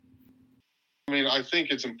mean, I think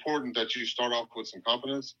it's important that you start off with some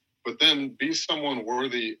confidence, but then be someone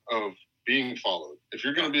worthy of being followed. If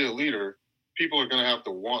you're going to be a leader, people are going to have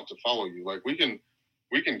to want to follow you. Like we can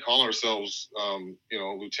call ourselves,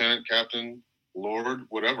 lieutenant, captain, lord,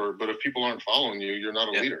 whatever. But if people aren't following you, you're not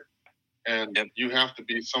a leader. And you have to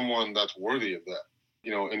be someone that's worthy of that.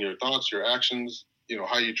 In your thoughts, your actions,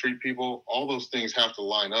 how you treat people, all those things have to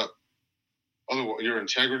line up. Otherwise, your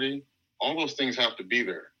integrity, all those things have to be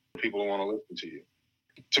there. People want to listen to you.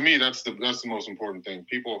 To me, that's the most important thing.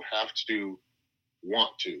 People have to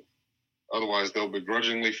want to. Otherwise, they'll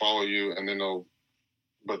begrudgingly follow you, and then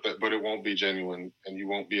but it won't be genuine, and you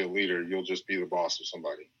won't be a leader. You'll just be the boss of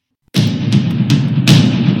somebody.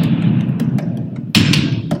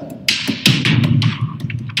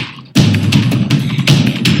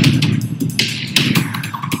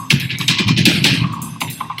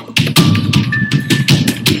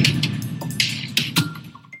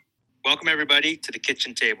 Welcome, everybody, to the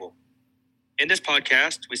kitchen table. In this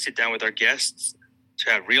podcast, we sit down with our guests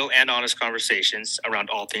to have real and honest conversations around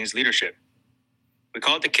all things leadership. We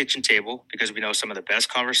call it the kitchen table because we know some of the best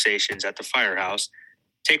conversations at the firehouse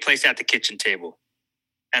take place at the kitchen table.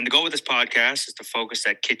 And the goal with this podcast is to focus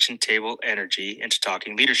that kitchen table energy into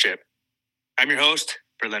talking leadership. I'm your host,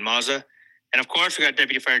 Berlin Mazza. And of course, we got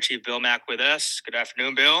Deputy Fire Chief Bill Mack with us. Good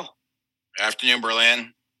afternoon, Bill. Good afternoon,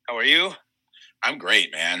 Berlin. How are you? I'm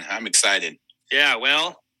great, man. I'm excited. Yeah,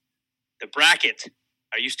 well, the bracket.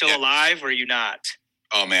 Are you still alive or are you not?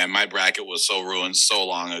 Oh, man, my bracket was so ruined so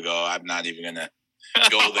long ago. I'm not even going to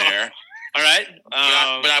go there. All right.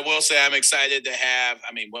 But I will say I'm excited to have,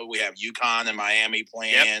 we have UConn and Miami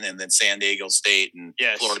playing, and then San Diego State and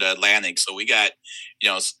Florida Atlantic. So we got,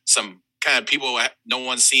 some kind of people no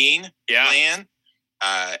one's seen playing.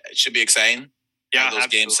 It should be exciting. Yeah, have those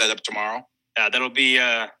games set up tomorrow. Yeah, that'll be...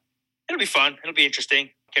 It'll be fun. It'll be interesting.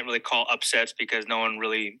 Can't really call upsets because no one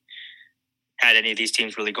really had any of these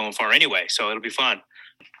teams really going far anyway. So it'll be fun.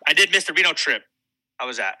 I did miss the Reno trip. How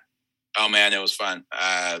was that? Oh, man, it was fun.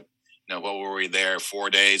 What were we there? 4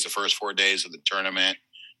 days, the first 4 days of the tournament.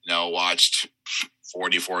 Watched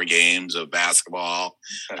 44 games of basketball.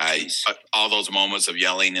 All those moments of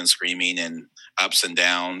yelling and screaming and ups and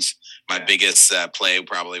downs. My biggest play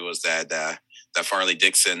probably was that Farley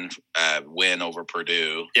Dixon win over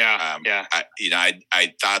Purdue.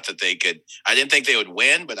 I thought that they could. I didn't think they would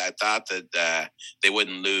win, but I thought that they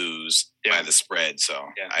wouldn't lose by the spread. So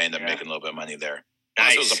I ended up making a little bit of money there.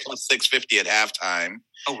 Nice. Plus, it was a plus 650 at halftime.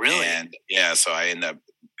 Oh, really? And so I ended up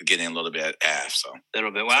getting a little bit at half. So a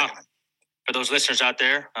little bit. Wow. For those listeners out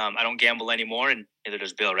there, I don't gamble anymore, and neither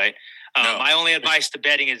does Bill. Right? No. My only advice to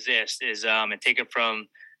betting is this: and take it from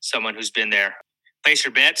someone who's been there. Place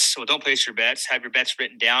your bets. Well, don't place your bets. Have your bets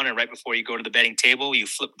written down, and right before you go to the betting table, you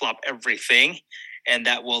flip-flop everything, and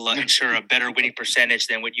that will ensure a better winning percentage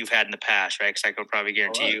than what you've had in the past, right? Because I could probably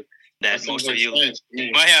guarantee you that most of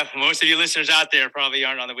you listeners out there probably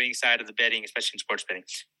aren't on the winning side of the betting, especially in sports betting.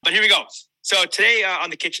 But here we go. So today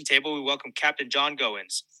on the kitchen table, we welcome Captain Jon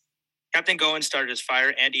Goins. Captain Goins started his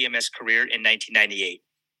fire and EMS career in 1998.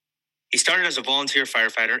 He started as a volunteer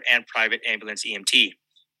firefighter and private ambulance EMT.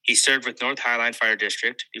 He served with North Highline Fire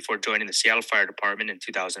District before joining the Seattle Fire Department in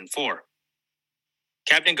 2004.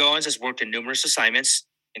 Captain Goins has worked in numerous assignments,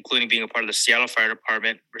 including being a part of the Seattle Fire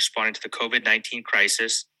Department responding to the COVID-19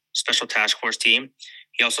 crisis Special Task Force team.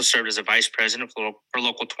 He also served as a vice president for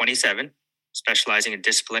Local 27, specializing in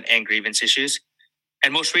discipline and grievance issues.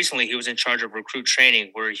 And most recently, he was in charge of recruit training,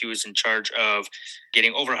 where he was in charge of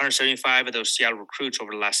getting over 175 of those Seattle recruits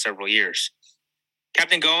over the last several years.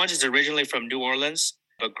 Captain Goins is originally from New Orleans,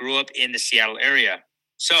 but grew up in the Seattle area.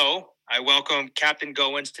 So I welcome Captain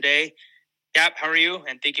Goins today. Cap, how are you?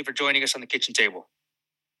 And thank you for joining us on the kitchen table.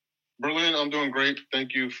 Berlin, I'm doing great.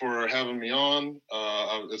 Thank you for having me on.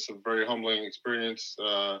 It's a very humbling experience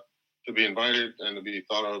to be invited and to be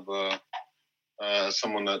thought of as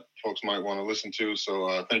someone that folks might want to listen to.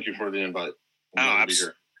 So thank you for the invite.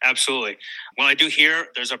 Absolutely. Well, I do hear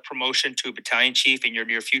there's a promotion to battalion chief in your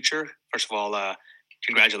near future. First of all,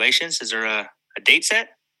 congratulations. Is there a date set?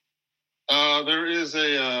 There is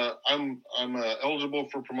I'm eligible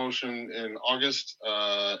for promotion in August,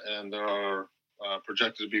 and there are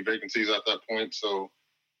projected to be vacancies at that point, so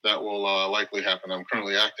that will likely happen. I'm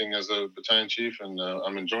currently acting as a battalion chief, and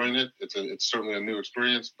I'm enjoying it. It's certainly a new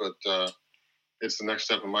experience, but it's the next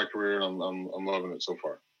step in my career, and I'm loving it so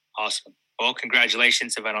far. Awesome. Well,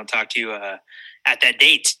 congratulations if I don't talk to you at that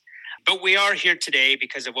date. But we are here today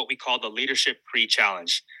because of what we call the Leadership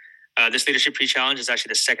Pre-Challenge. This Leadership Pre-Challenge is actually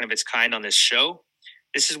the second of its kind on this show.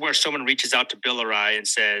 This is where someone reaches out to Bill or I and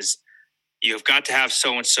says, you've got to have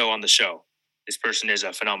so-and-so on the show. This person is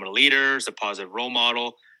a phenomenal leader, is a positive role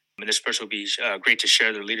model, and this person will be great to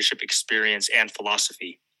share their leadership experience and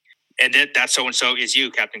philosophy. And that so-and-so is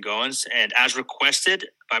you, Captain Goins, and as requested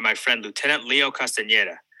by my friend Lieutenant Leo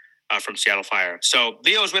Castañeda from Seattle Fire. So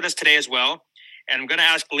Leo is with us today as well, and I'm going to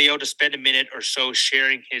ask Leo to spend a minute or so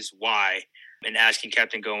sharing his why and asking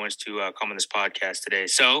Captain Goins to come on this podcast today.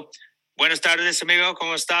 So, buenas tardes, amigo.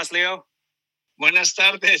 ¿Cómo estás, Leo? Buenas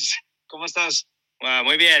tardes. ¿Cómo estás?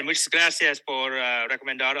 Muy bien. Muchas gracias por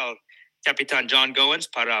recomendar al Capitán Jon Goins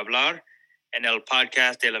para hablar en el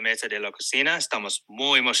podcast de la Mesa de la Cocina. Estamos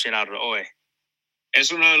muy emocionados hoy.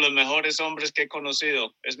 Es uno de los mejores hombres que he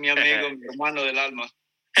conocido. Es mi amigo, mi hermano del alma.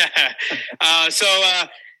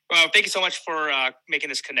 Well, thank you so much for making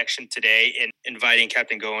this connection today and inviting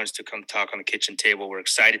Captain Goins to come talk on the kitchen table. We're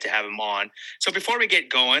excited to have him on. So before we get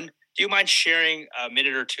going, do you mind sharing a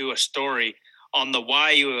minute or two, a story on the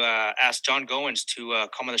why you asked Jon Goins to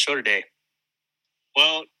come on the show today?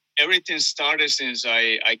 Well, everything started since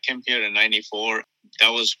I came here in 94. That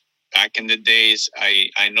was back in the days.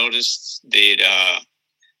 I noticed that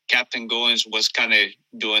Captain Goins was kind of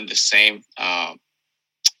doing the same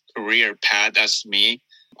career path as me.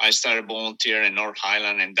 I started volunteering in North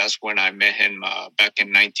Highland, and that's when I met him back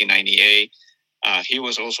in 1998. He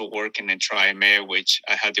was also working in Tri-Med, which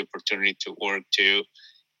I had the opportunity to work too.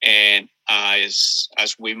 And as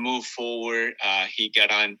we moved forward, he got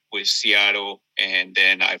on with Seattle, and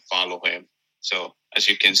then I follow him. So as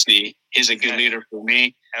you can see, he's a good leader for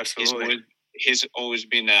me. Absolutely. He's always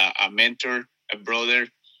been a mentor, a brother,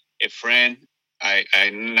 a friend. I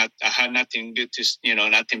had nothing good to,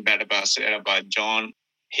 nothing bad about Jon.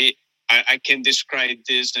 I can describe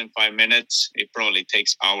this in 5 minutes. It probably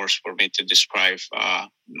takes hours for me to describe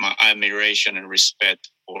my admiration and respect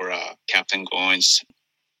for Captain Goins.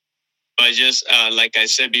 But just like I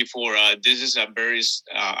said before, this is a very.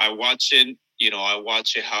 I watch it. I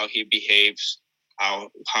watch it how he behaves,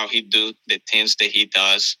 how he do the things that he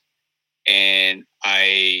does, and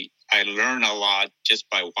I learn a lot just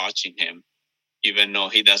by watching him. Even though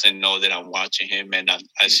he doesn't know that I'm watching him, and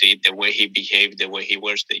I see the way he behaved, the way he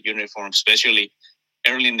wears the uniform, especially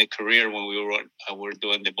early in the career when we were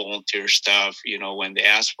doing the volunteer stuff. When they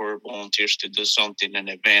asked for volunteers to do something, an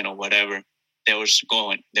event or whatever, they was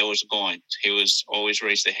going. He was always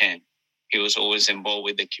raised a hand. He was always involved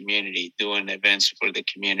with the community, doing events for the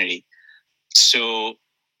community. So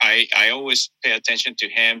I always pay attention to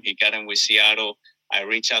him. He got in with Seattle. I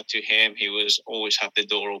reach out to him. He was always have the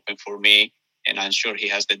door open for me. And I'm sure he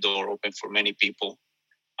has the door open for many people.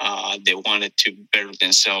 They wanted to better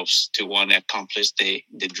themselves, to want to accomplish the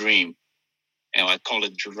dream. And I call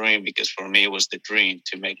it dream because for me it was the dream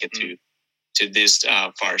to make it to this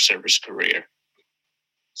fire service career.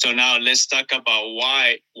 So now let's talk about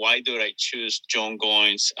why did I choose Jon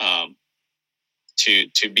Goins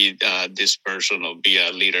to be this person or be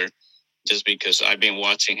a leader? Just because I've been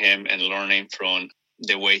watching him and learning from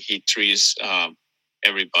the way he treats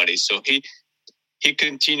everybody. So he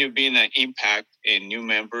continued being an impact in new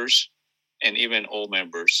members and even old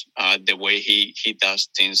members. The way he does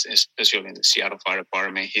things, especially in the Seattle Fire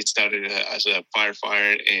Department. He started as a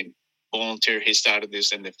firefighter and volunteer. He started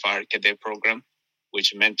this in the Fire Cadet program,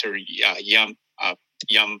 which mentor young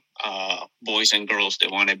boys and girls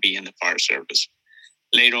that want to be in the fire service.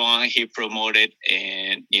 Later on, he promoted,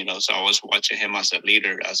 and so I was watching him as a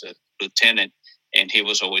leader, as a lieutenant, and he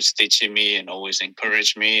was always teaching me and always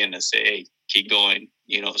encouraged me and I say, hey, keep going,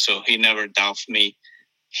 so he never doubted me.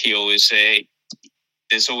 He always say,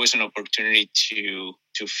 there's always an opportunity to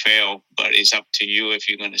fail, but it's up to you if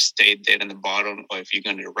you're going to stay dead in the bottom or if you're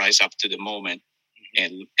going to rise up to the moment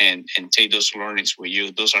and take those learnings with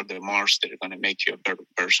you. Those are the marks that are going to make you a better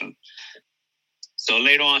person. So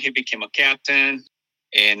later on, he became a captain.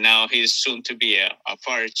 And now he's soon to be a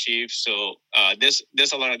fire chief. So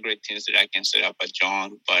there's a lot of great things that I can say about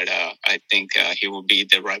Jon, but I think he will be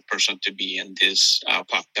the right person to be in this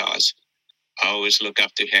podcast. I always look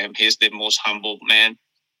up to him. He's the most humble man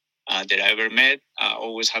that I ever met.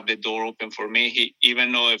 Always have the door open for me.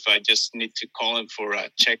 Even though if I just need to call him for a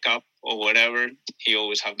checkup or whatever, he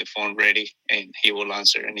always have the phone ready and he will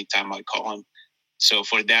answer anytime I call him. So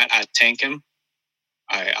for that, I thank him.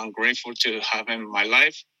 I'm grateful to have him in my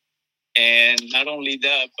life. And not only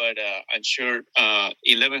that, but I'm sure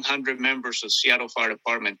 1,100 members of Seattle Fire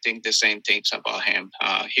Department think the same things about him.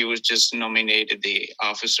 He was just nominated the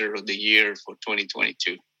Officer of the Year for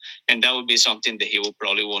 2022. And that would be something that he will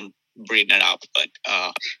probably won't bring it up. But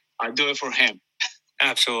I do it for him.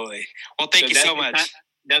 Absolutely. Well, thank you so much.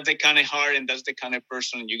 That's the kind of heart and that's the kind of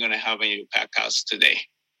person you're going to have in your podcast today.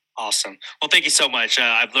 Awesome. Well, thank you so much.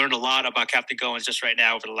 I've learned a lot about Captain Goins just right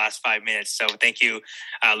now over the last 5 minutes. So thank you,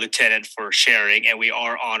 Lieutenant, for sharing. And we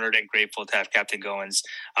are honored and grateful to have Captain Goins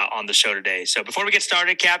on the show today. So before we get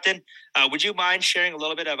started, Captain, would you mind sharing a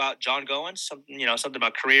little bit about Jon Goins? Something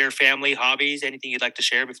about career, family, hobbies, anything you'd like to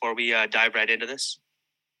share before we dive right into this?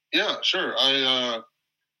 Yeah, sure.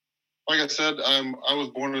 Like I said, I was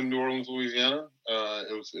born in New Orleans, Louisiana.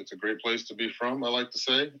 It's a great place to be from, I like to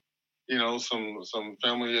say. Some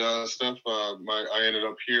family stuff. I ended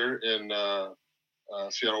up here in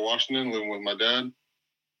Seattle, Washington, living with my dad.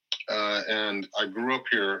 And I grew up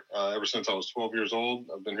here ever since I was 12 years old.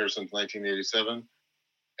 I've been here since 1987.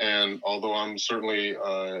 And although I'm certainly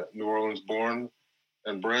New Orleans born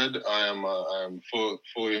and bred, I am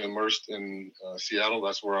fully immersed in Seattle.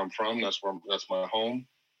 That's where I'm from. That's my home.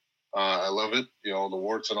 I love it. The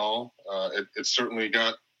warts and all. It's certainly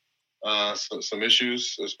got some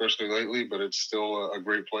issues, especially lately, but it's still a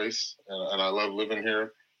great place, and I love living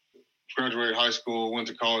here. Graduated high school, went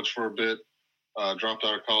to college for a bit, dropped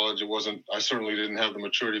out of college. I certainly didn't have the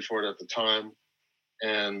maturity for it at the time,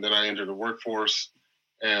 and then I entered the workforce,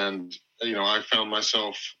 and I found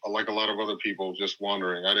myself, like a lot of other people, just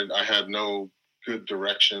wandering. I had no good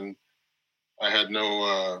direction. I had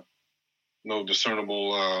no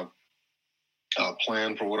discernible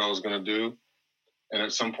plan for what I was going to do. And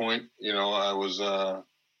at some point, I was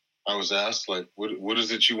asked, like, what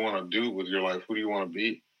is it you want to do with your life? Who do you want to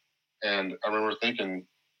be? And I remember thinking,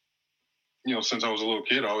 since I was a little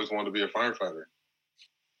kid, I always wanted to be a firefighter.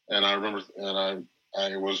 And I remember, and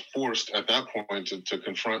I was forced at that point to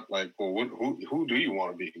confront, like, well, who do you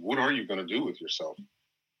want to be? What are you going to do with yourself?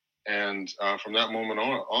 And from that moment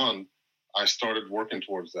on, I started working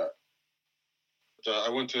towards that.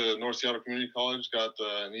 I went to North Seattle Community College, got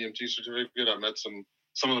an EMT certificate. I met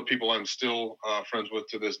some of the people I'm still friends with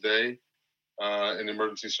to this day in the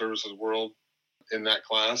emergency services world in that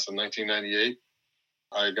class in 1998.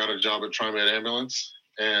 I got a job at TriMed Ambulance,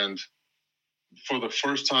 and for the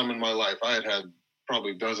first time in my life, I had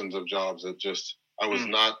probably dozens of jobs that I was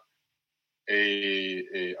not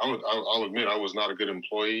I'll admit I was not a good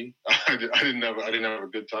employee. I didn't have a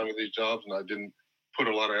good time with these jobs, and I didn't put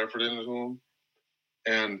a lot of effort into them.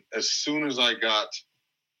 And as soon as I got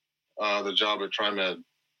the job at TriMed,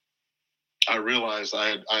 I realized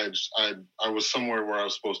I was somewhere where I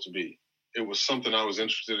was supposed to be. It was something I was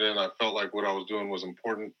interested in. I felt like what I was doing was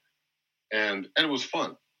important, and it was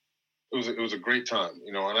fun. It was a great time,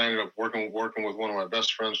 and I ended up working with one of my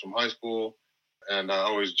best friends from high school. And I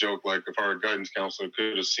always joke, like, if our guidance counselor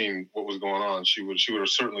could have seen what was going on, she would have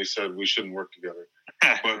certainly said we shouldn't work together.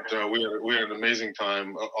 But we had an amazing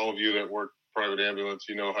time. All of you that work private ambulance,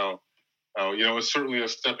 how it's certainly a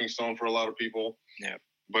stepping stone for a lot of people. Yeah.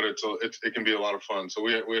 But it can be a lot of fun. So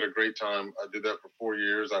we had a great time. I did that for 4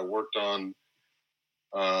 years. I worked on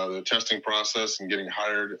the testing process and getting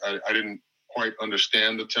hired. I didn't quite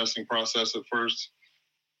understand the testing process at first.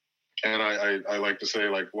 And I like to say,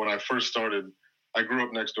 like, when I first started, I grew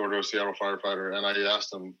up next door to a Seattle firefighter, and I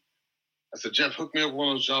asked him, I said, Jeff, hook me up one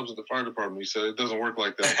of those jobs at the fire department. He said, it doesn't work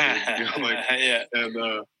like that. Yeah. And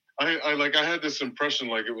I had this impression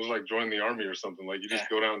like it was like joining the army or something. Like you just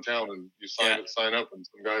go downtown and you sign up, and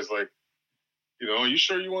some guy's like, are you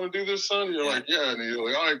sure you want to do this, son? And you're like, yeah. And he's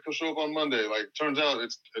like, all right, show up on Monday. Like, turns out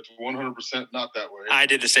it's 100% not that way. I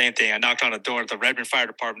did the same thing. I knocked on a door at the Redmond Fire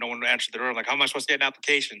Department. No one answered the door. I'm like, how am I supposed to get an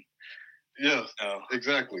application? Yeah,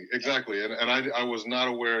 exactly. And I was not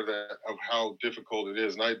aware of how difficult it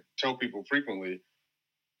is. And I tell people frequently,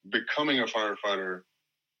 becoming a firefighter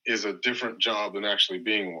is a different job than actually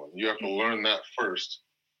being one. You have to learn that first,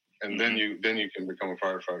 and then you can become a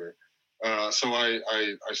firefighter. So I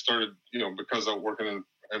started, because I work in the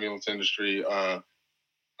ambulance industry, I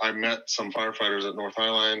met some firefighters at North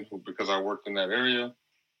Highline because I worked in that area.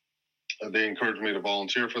 They encouraged me to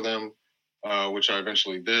volunteer for them, which I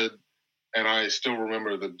eventually did. And I still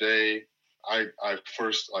remember the day I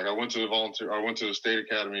first, I went to the state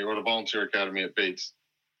academy or the volunteer academy at Bates,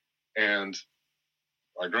 and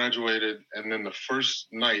I graduated. And then the first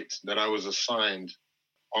night that I was assigned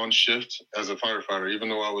on shift as a firefighter, even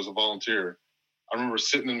though I was a volunteer, I remember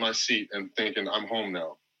sitting in my seat and thinking, I'm home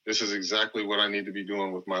now. This is exactly what I need to be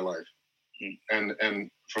doing with my life. And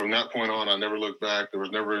from that point on, I never looked back. There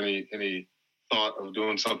was never any thought of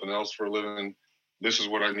doing something else for a living. This is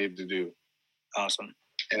what I need to do. Awesome.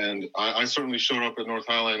 And I certainly showed up at North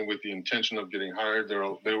Highline with the intention of getting hired.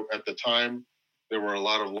 At the time, there were a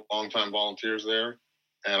lot of longtime volunteers there,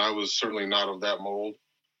 and I was certainly not of that mold.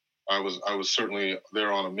 I was certainly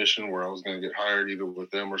there on a mission where I was going to get hired either with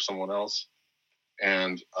them or someone else.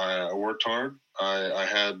 And I worked hard. I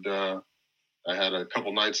had I had a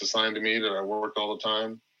couple nights assigned to me that I worked all the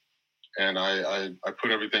time, and I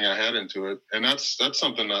put everything I had into it. And that's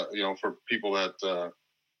something that, you know, for people that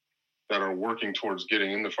are working towards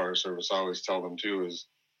getting in the fire service, I always tell them too, is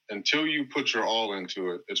until you put your all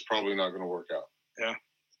into it, it's probably not going to work out. Yeah.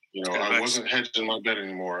 You know, I wasn't hedging my bet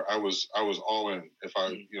anymore. I was all in. If I,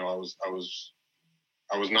 you know, I was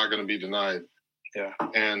not going to be denied. Yeah.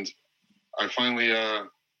 And I finally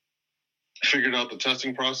figured out the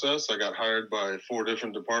testing process. I got hired by 4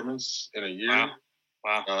 different departments in a year.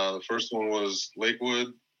 Wow. The first one was Lakewood,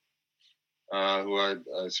 who I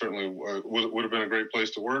certainly would have been a great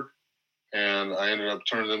place to work. And I ended up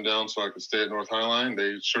turning them down so I could stay at North Highline.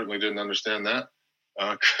 They certainly didn't understand that.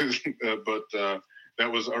 But that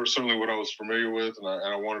was certainly what I was familiar with. And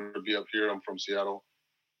I wanted to be up here. I'm from Seattle.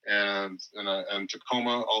 And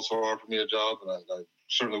Tacoma also offered me a job. And I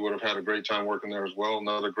certainly would have had a great time working there as well.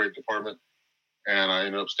 Another great department. And I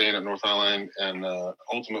ended up staying at North Highline. And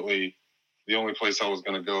ultimately, the only place I was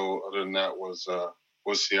going to go other than that was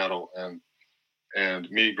Seattle. And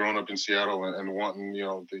me growing up in Seattle and wanting, you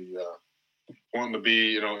know, wanting to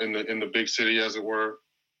be, you know, in the big city, as it were.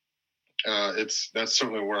 That's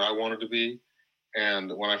certainly where I wanted to be.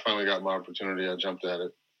 And when I finally got my opportunity, I jumped at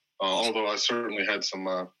it. Although I certainly had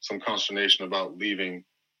some consternation about leaving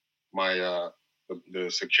my the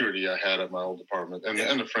security I had at my old department and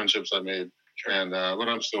the friendships I made. Sure. And but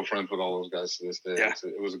I'm still friends with all those guys to this day. Yeah.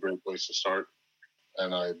 It was a great place to start,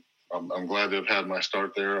 and I'm glad to have had my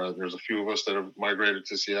start there. There's a few of us that have migrated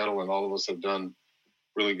to Seattle, and all of us have done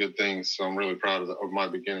really good things. So I'm really proud of my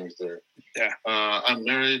beginnings there. Yeah. I'm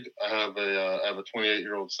married. I have a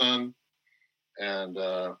 28-year-old son, and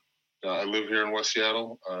I live here in West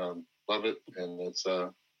Seattle. Love it, and it's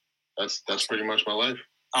that's pretty much my life.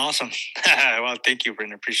 Awesome. Well, thank you,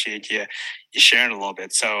 Brendan. Appreciate you sharing a little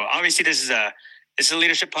bit. So obviously this is a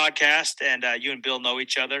leadership podcast, and you and Bill know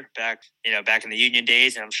each other back in the union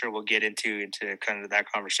days, and I'm sure we'll get into kind of that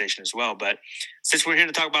conversation as well. But since we're here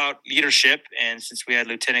to talk about leadership, and since we had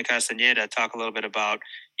Lieutenant Castañeda talk a little bit about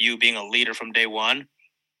you being a leader from day one,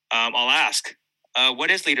 I'll ask, what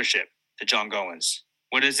is leadership to Jon Goins?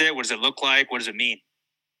 What is it? What does it look like? What does it mean?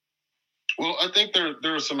 Well, I think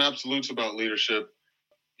there are some absolutes about leadership.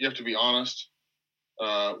 You have to be honest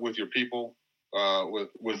with your people,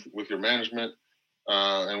 with your management,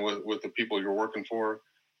 and with the people you're working for.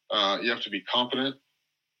 You have to be competent.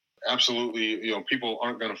 Absolutely, you know, people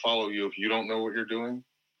aren't going to follow you if you don't know what you're doing.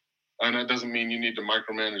 And that doesn't mean you need to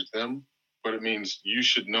micromanage them, but it means you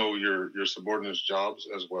should know your subordinates' jobs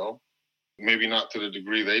as well. Maybe not to the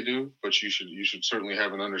degree they do, but you should certainly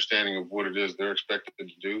have an understanding of what it is they're expected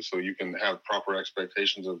to do, so you can have proper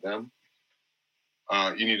expectations of them.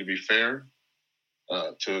 You need to be fair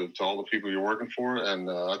to all the people you're working for, and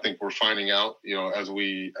I think we're finding out, you know, as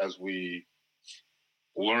we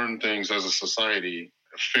learn things as a society,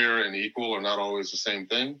 fair and equal are not always the same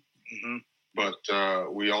thing. Mm-hmm. But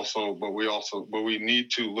we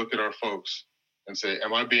need to look at our folks and say,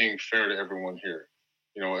 am I being fair to everyone here?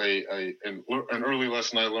 You know, an early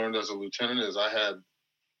lesson I learned as a lieutenant is I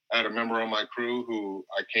had a member on my crew who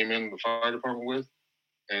I came in the fire department with,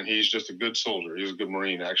 and he's just a good soldier. He's a good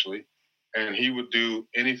Marine, actually. And he would do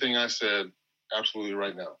anything I said absolutely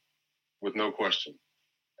right now, with no question.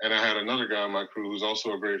 And I had another guy on my crew who's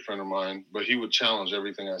also a great friend of mine, but he would challenge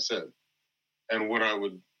everything I said.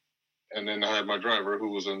 And then I had my driver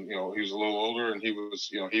who was he was a little older, and he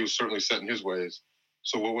was certainly set in his ways.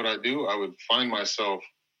 So what would I do? I would find myself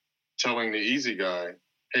telling the easy guy,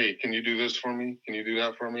 hey, can you do this for me? Can you do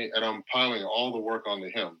that for me? And I'm piling all the work onto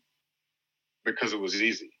him because it was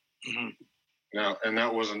easy. Mm-hmm. Now, and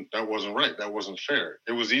that wasn't right. That wasn't fair.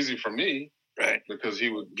 It was easy for me, right? Because it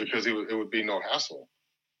would be no hassle.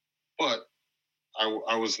 But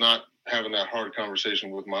I was not having that hard conversation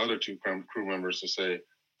with my other 2 crew members to say,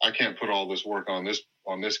 I can't put all this work on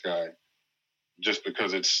this guy just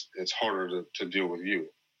because it's harder to deal with you.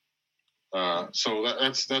 So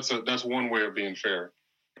that's one way of being fair.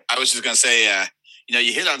 I was just going to say,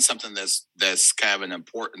 you hit on something that's kind of an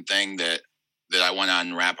important thing that I want to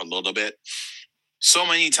unwrap a little bit. So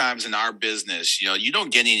many times in our business, you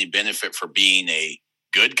don't get any benefit for being a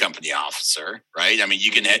good company officer, right? I mean,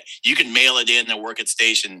 you can mail it in and work at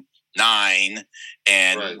Station 9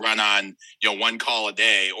 and right. run on 1 call a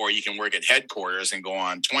day, or you can work at headquarters and go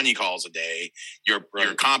on 20 calls a day. Your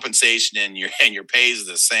compensation and your pay is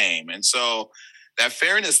the same. And so that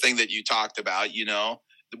fairness thing that you talked about,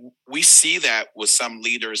 we see that with some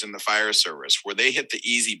leaders in the fire service where they hit the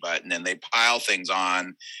easy button and they pile things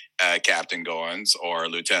on Captain Goins or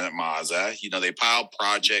Lieutenant Mazza. They pile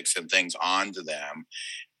projects and things onto them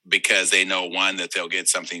because they know, one, that they'll get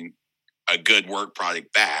something a good work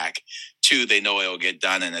product back. 2, they know it'll get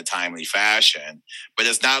done in a timely fashion, but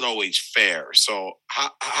it's not always fair. So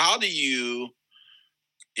how do you,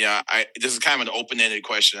 this is kind of an open-ended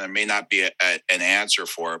question. There may not be an answer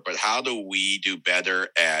for it, but how do we do better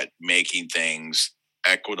at making things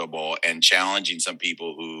equitable and challenging some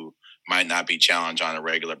people who might not be challenged on a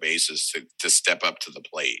regular basis to step up to the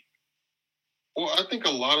plate? Well, I think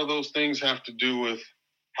a lot of those things have to do with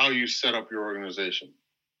how you set up your organization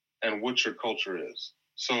and what your culture is.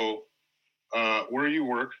 So where you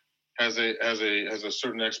work has a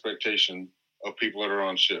certain expectation of people that are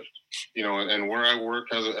on shift, and where I work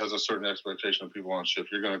has a certain expectation of people on shift.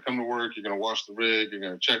 You're going to come to work, you're going to wash the rig, you're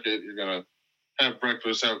going to check it, you're going to have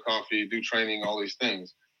breakfast, have coffee, do training, all these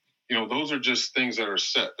things. Those are just things that are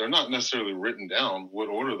set. They're not necessarily written down what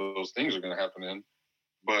order those things are going to happen in,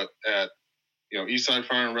 but at Eastside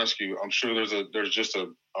Fire and Rescue, I'm sure there's just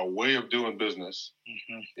a way of doing business,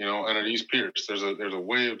 and at East Pierce, there's a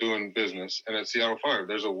way of doing business, and at Seattle Fire,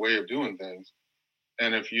 there's a way of doing things.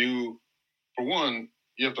 And if you, for one,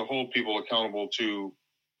 you have to hold people accountable to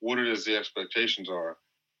what it is the expectations are.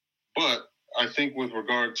 But I think with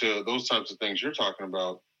regard to those types of things you're talking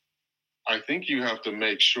about, I think you have to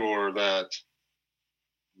make sure that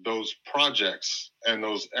those projects and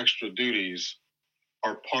those extra duties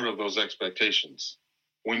are part of those expectations.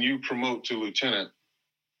 When you promote to lieutenant,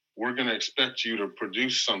 we're going to expect you to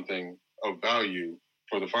produce something of value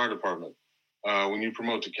for the fire department. When you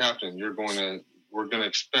promote to captain, we're going to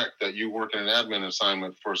expect that you work in an admin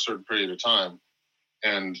assignment for a certain period of time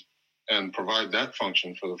and provide that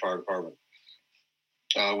function for the fire department.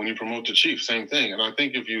 When you promote to chief, same thing. And I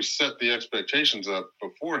think if you set the expectations up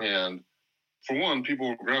beforehand, for one, people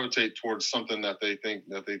will gravitate towards something that they think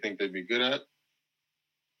they'd be good at.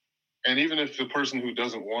 And even if the person who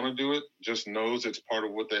doesn't want to do it just knows it's part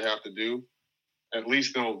of what they have to do, at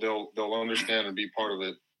least they'll understand and be part of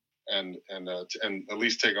it, and at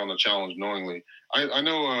least take on the challenge knowingly. I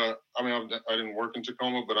know. I didn't work in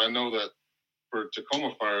Tacoma, but I know that for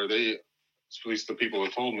Tacoma Fire, at least the people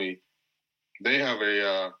have told me, they have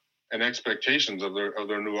an expectations of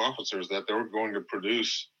their new officers that they're going to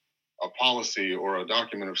produce a policy or a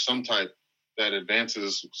document of some type that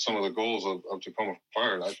advances some of the goals of Tacoma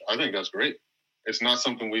Fire. I think that's great. It's not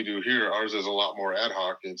something we do here. Ours is a lot more ad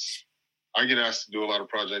hoc. I get asked to do a lot of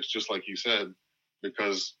projects, just like you said,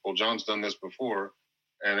 because, well, John's done this before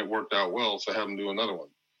and it worked out well, so have him do another one.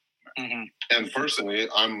 Mm-hmm. And personally,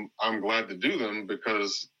 I'm glad to do them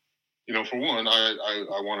because, for one, I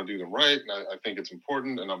want to do them right, and I think it's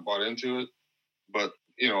important, and I'm bought into it. But,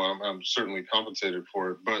 I'm certainly compensated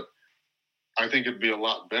for it. But I think it'd be a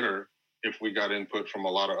lot better if we got input from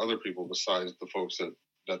a lot of other people besides the folks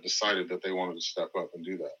that decided that they wanted to step up and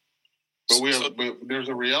do that. But there's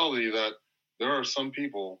a reality that there are some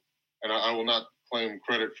people, and I will not claim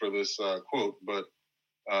credit for this quote, but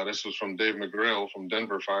this was from Dave McGrail from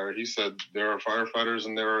Denver Fire. He said there are firefighters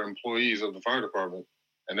and there are employees of the fire department,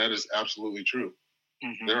 and that is absolutely true.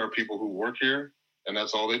 Mm-hmm. There are people who work here, and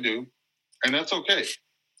that's all they do, and that's okay.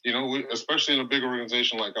 Especially in a big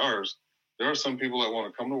organization like ours, there are some people that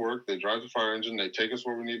want to come to work, they drive the fire engine, they take us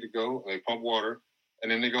where we need to go, they pump water,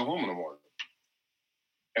 and then they go home in the morning.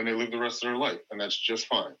 And they live the rest of their life, and that's just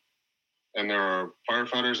fine. And there are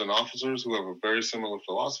firefighters and officers who have a very similar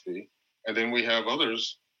philosophy. And then we have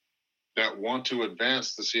others that want to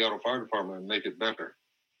advance the Seattle Fire Department and make it better.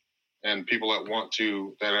 And people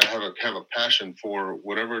that have a passion for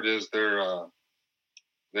whatever it is their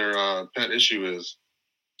pet issue is,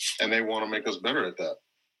 and they want to make us better at that.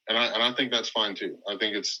 And I think that's fine too. I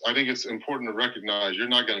think it's important to recognize you're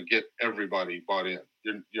not going to get everybody bought in.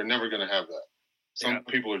 You're never going to have that. Some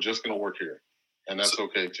people are just going to work here, and that's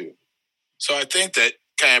okay too. So I think that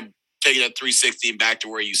kind of taking it 360 and back to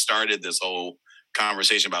where you started this whole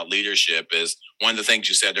conversation about leadership is one of the things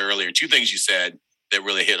you said earlier. 2 things you said that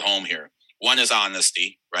really hit home here. One is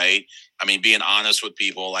honesty, right? I mean, being honest with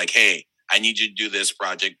people, like, hey, I need you to do this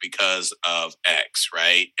project because of X,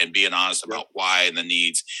 right? And being honest about why and the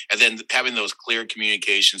needs. And then having those clear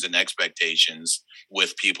communications and expectations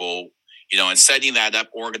with people, and setting that up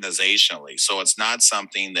organizationally. So it's not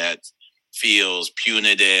something that feels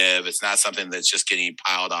punitive. It's not something that's just getting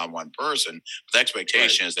piled on one person. But the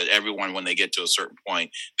expectation is that everyone, when they get to a certain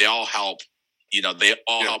point, they all help.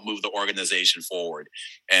 Help move the organization forward.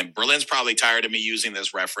 And Berlin's probably tired of me using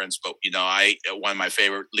this reference, but one of my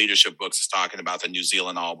favorite leadership books is talking about the New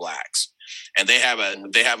Zealand All Blacks, and they have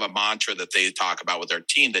a mantra that they talk about with their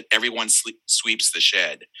team that everyone sweeps the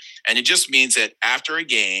shed, and it just means that after a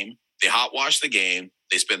game, they hot wash the game,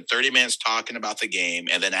 They spend 30 minutes talking about the game.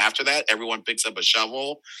 And then after that, everyone picks up a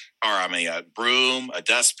shovel a broom, a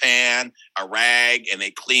dustpan, a rag, and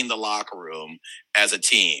they clean the locker room as a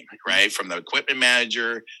team, right? From the equipment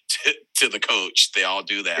manager to the coach, they all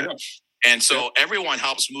do that. Yeah. And so everyone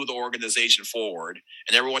helps move the organization forward,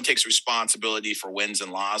 and everyone takes responsibility for wins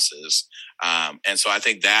and losses. And so I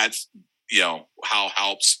think that's, how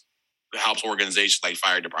helps organizations like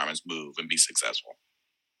fire departments move and be successful.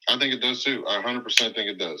 I think it does too. I 100% think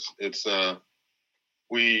it does. It's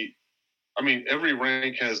every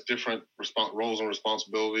rank has different roles and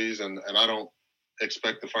responsibilities, and I don't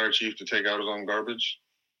expect the fire chief to take out his own garbage,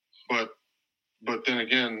 but then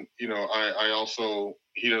again, I also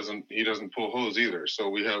he doesn't pull hose either. So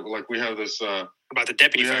we have this about the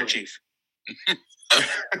deputy fire chief.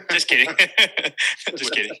 Just kidding.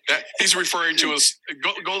 Just kidding. He's referring to us.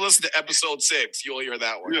 Go listen to episode 6. You'll hear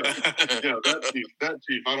that one. Yeah, that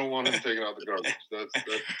chief. I don't want him taking out the garbage.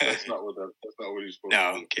 That's not what he's supposed to do. No,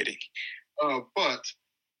 I'm kidding. But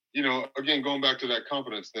again, going back to that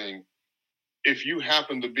confidence thing, if you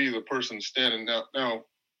happen to be the person standing now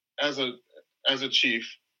as a chief,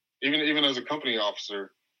 even as a company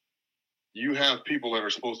officer, you have people that are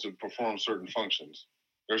supposed to perform certain functions.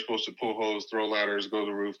 They're supposed to pull hose, throw ladders, go to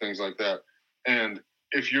the roof, things like that. And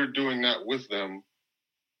if you're doing that with them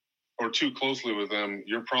or too closely with them,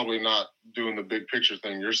 you're probably not doing the big picture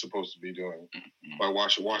thing you're supposed to be doing by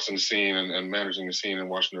watching the scene and managing the scene and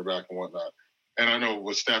watching their back and whatnot. And I know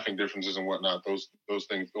with staffing differences and whatnot, those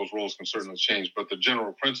roles can certainly change. But the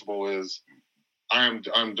general principle is I'm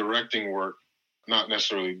directing work, not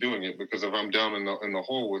necessarily doing it, because if I'm down in the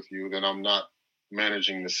hole with you, then I'm not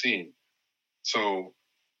managing the scene. So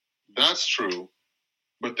that's true.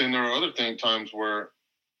 But then there are other times where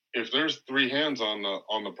if there's 3 hands on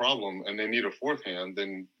the problem and they need a 4th hand,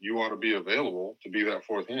 then you ought to be available to be that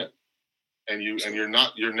 4th hand. And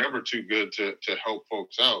you're never too good to help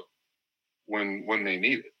folks out when they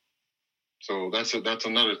need it. So that's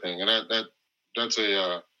another thing. And that's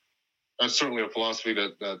certainly a philosophy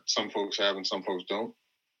that some folks have and some folks don't.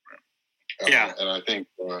 And I think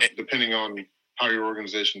depending on how your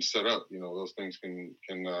organization's set up, those things can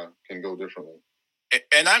go differently.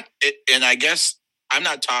 And I guess I'm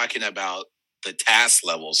not talking about the task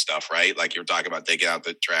level stuff, right? Like you're talking about taking out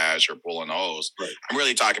the trash or pulling a hose. Right. I'm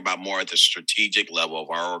really talking about more at the strategic level of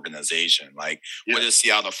our organization. Like, what does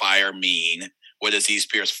Seattle Fire mean? What does East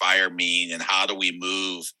Pierce Fire mean? And how do we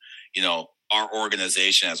move, our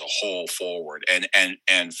organization as a whole forward,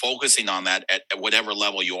 and focusing on that at whatever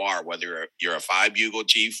level you are, whether you're a 5 bugle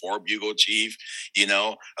chief, 4 bugle chief,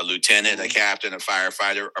 a lieutenant, a captain, a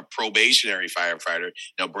firefighter, a probationary firefighter.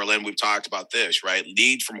 Berlin, we've talked about this, right?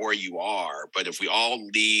 Lead from where you are. But if we all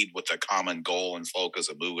lead with a common goal and focus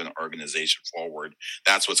of moving an organization forward,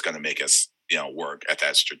 that's what's going to make us, work at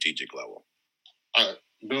that strategic level.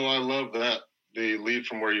 Bill, I love that, the lead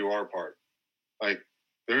from where you are part. Like,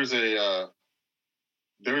 there's a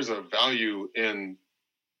value in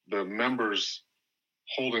the members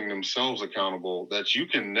holding themselves accountable that you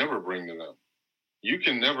can never bring to them. You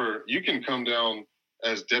can come down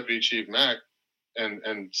as Deputy Chief Mac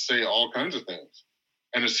and say all kinds of things.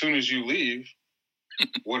 And as soon as you leave,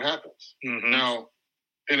 what happens? Mm-hmm. Now,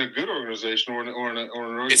 in a good organization or an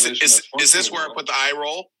organization is this where I put the eye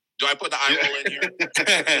roll? Do I put the eye roll in here?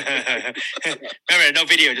 Remember, no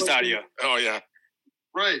video, just audio. Oh, yeah.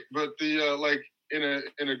 Right. But the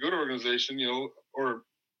in a good organization, or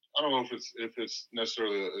I don't know if it's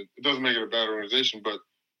necessarily it doesn't make it a bad organization, but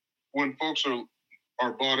when folks are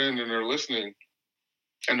bought in and they're listening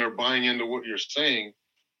and they're buying into what you're saying,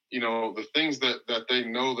 the things that they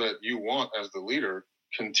know that you want as the leader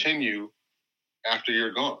continue after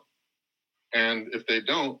you're gone. And if they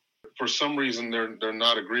don't, for some reason they're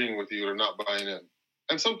not agreeing with you, they're not buying in.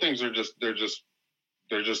 And some things they're just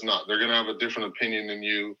not. They're going to have a different opinion than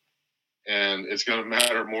you. And it's going to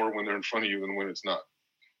matter more when they're in front of you than when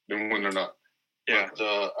they're not. Yeah.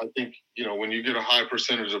 But I think, when you get a high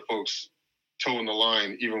percentage of folks toeing the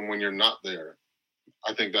line, even when you're not there,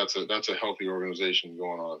 I think that's a healthy organization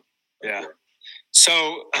going on. Yeah. There.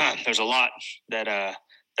 So there's a lot that I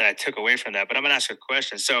took away from that, but I'm going to ask a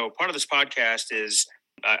question. So part of this podcast is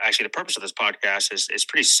actually the purpose of this podcast is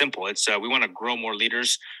pretty simple. It's we want to grow more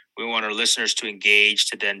leaders. We want our listeners to engage,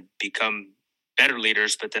 to then become better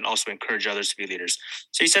leaders, but then also encourage others to be leaders.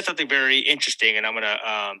 So you said something very interesting, and I'm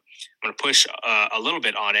gonna push a little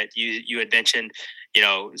bit on it. You had mentioned,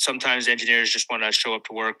 sometimes engineers just want to show up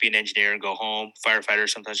to work, be an engineer, and go home. Firefighters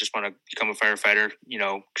sometimes just want to become a firefighter,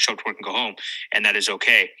 show up to work and go home, and that is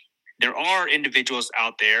okay. There are individuals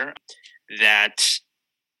out there that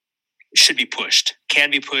should be pushed,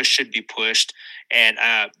 can be pushed, should be pushed. And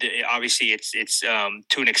obviously it's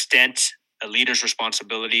to an extent a leader's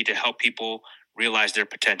responsibility to help people realize their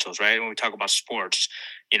potentials, right? When we talk about sports,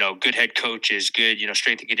 good head coaches, good,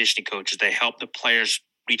 strength and conditioning coaches, they help the players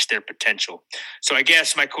reach their potential. So I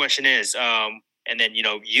guess my question is, and then,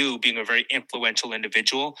 you being a very influential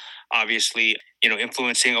individual, obviously,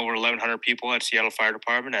 influencing over 1,100 people at Seattle Fire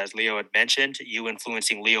Department, as Leo had mentioned, you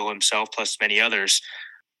influencing Leo himself plus many others.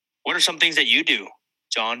 What are some things that you do,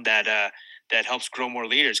 John, that helps grow more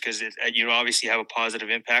leaders? Because you obviously have a positive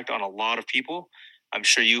impact on a lot of people. I'm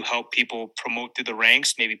sure you help people promote through the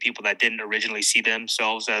ranks, maybe people that didn't originally see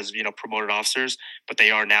themselves as, promoted officers, but they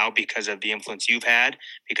are now because of the influence you've had,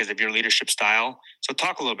 because of your leadership style. So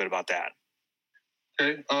talk a little bit about that.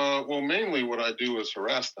 Okay. Well, mainly what I do is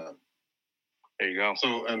harass them. There you go.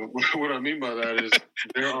 So, and what I mean by that is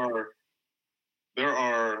there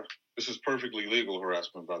are, this is perfectly legal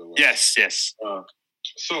harassment, by the way. Yes.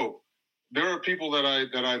 So there are people that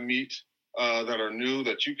I meet that are new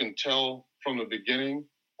that you can tell from the beginning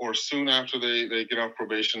or soon after they get off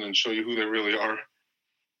probation and show you who they really are.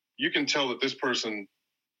 You can tell that this person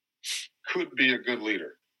could be a good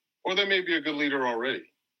leader, or they may be a good leader already,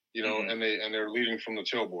 and they're leading from the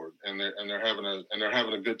tailboard and they're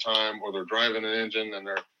having a good time, or they're driving an engine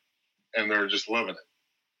and they're just loving it.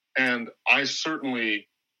 And I certainly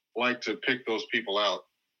like to pick those people out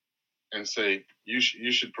and say, you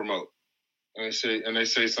should promote. And they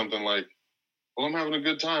say something like, well, I'm having a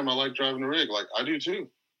good time. I like driving the rig. Like, I do too.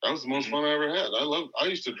 That was the most fun I ever had. I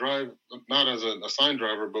used to drive, not as an assigned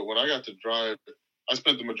driver, but when I got to drive, I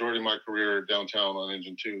spent the majority of my career downtown on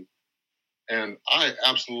Engine 2. And I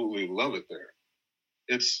absolutely love it there.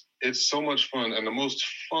 It's so much fun. And the most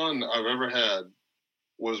fun I've ever had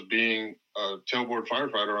was being a tailboard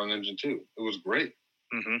firefighter on Engine 2. It was great.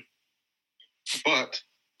 Mm-hmm. But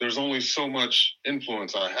there's only so much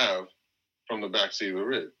influence I have from the backseat of the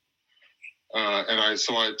rig.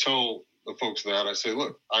 So I tell the folks that, I say,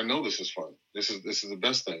 look, I know this is fun. This is the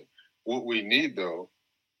best thing. What we need, though,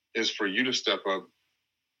 is for you to step up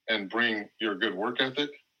and bring your good work ethic,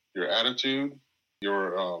 your attitude,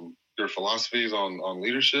 your philosophies on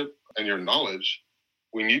leadership, and your knowledge.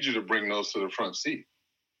 We need you to bring those to the front seat.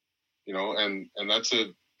 And that's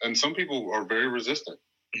it. And some people are very resistant,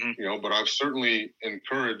 but I've certainly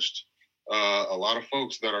encouraged a lot of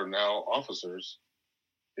folks that are now officers.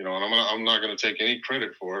 And I'm not going to take any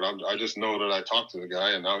credit for it. I just know that I talked to the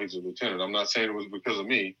guy and now he's a lieutenant. I'm not saying it was because of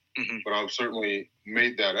me, but I've certainly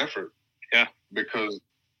made that effort. Yeah. Because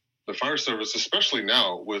the fire service, especially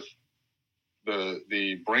now with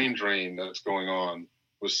the brain drain that's going on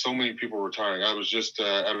with so many people retiring. I was just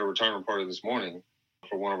at a retirement party this morning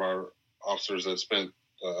for one of our officers that spent,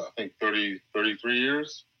 I think 33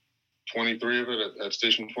 years, 23 of it at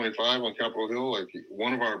Station 25 on Capitol Hill, like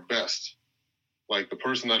one of our best. Like the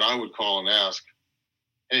person that I would call and ask,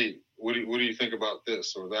 hey, what do you think about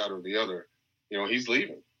this or that or the other? He's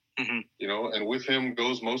leaving, and with him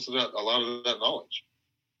goes a lot of that knowledge.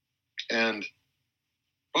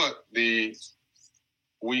 But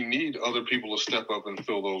we need other people to step up and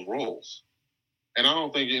fill those roles. And I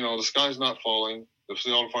don't think, the sky's not falling. The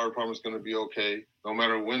Seattle Fire Department is going to be okay, no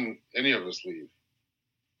matter when any of us leave.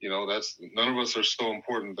 None of us are so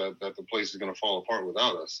important that the place is going to fall apart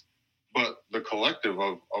without us. But the collective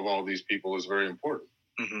of all these people is very important.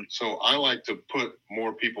 Mm-hmm. So I like to put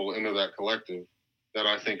more people into that collective that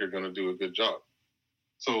I think are going to do a good job.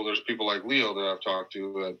 So there's people like Leo that I've talked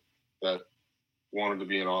to that wanted to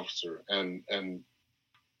be an officer, and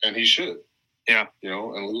he should. Yeah.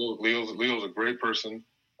 And Leo's a great person.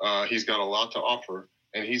 He's got a lot to offer,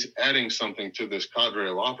 and he's adding something to this cadre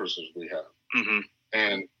of officers we have. Mm-hmm.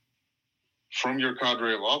 And from your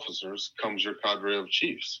cadre of officers comes your cadre of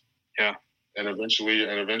chiefs. Yeah. And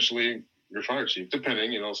eventually your fire chief,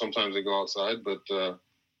 depending, sometimes they go outside, but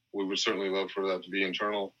we would certainly love for that to be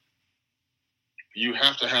internal. You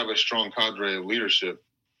have to have a strong cadre of leadership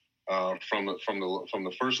from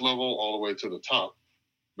the first level all the way to the top,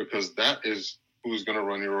 because that is who's going to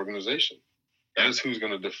run your organization. That is who's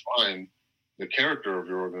going to define the character of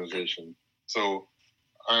your organization. So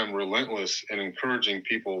I'm relentless in encouraging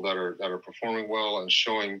people that are performing well and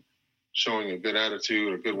showing a good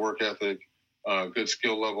attitude, a good work ethic, good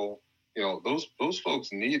skill level. Those folks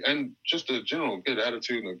need, and just a general good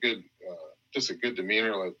attitude and a good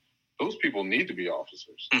demeanor. Like those people need to be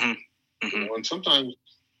officers. Mm-hmm. Mm-hmm. And sometimes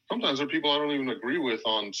there are people I don't even agree with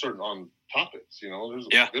on topics. There's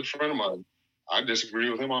a good friend of mine. I disagree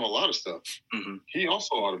with him on a lot of stuff. Mm-hmm. He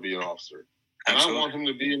also ought to be an officer. And Absolutely. I want him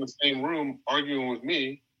to be in the same room arguing with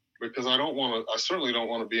me, because I certainly don't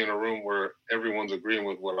want to be in a room where everyone's agreeing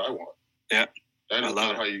with what I want. Yeah. That is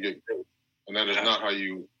not how you get good. And that is not how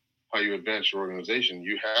you advance your organization.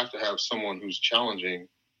 You have to have someone who's challenging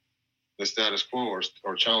the status quo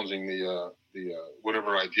or challenging the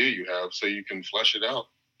whatever idea you have, so you can flesh it out.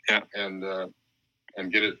 Yeah.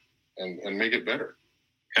 And get it and make it better.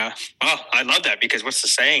 Yeah. Well, I love that, because what's the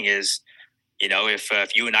saying is,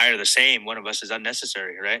 if you and I are the same, one of us is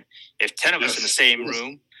unnecessary, right? If 10 of us in the same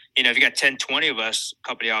room, if you got 10, 20 of us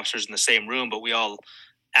company officers in the same room, but we all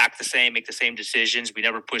act the same, make the same decisions, we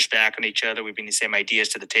never push back on each other, we bring the same ideas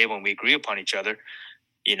to the table, and we agree upon each other,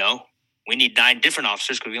 we need 9 different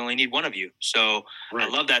officers because we only need one of you. So right. I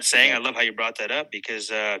love that saying. I love how you brought that up,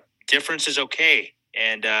 because difference is okay.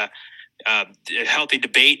 And healthy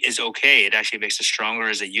debate is okay. It actually makes us stronger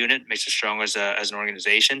as a unit, makes us stronger as an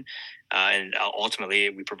organization. And ultimately,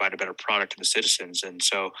 we provide a better product to the citizens. And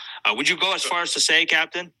so would you go as far as to say,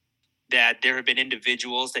 Captain, that there have been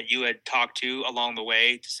individuals that you had talked to along the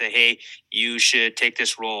way to say, hey, you should take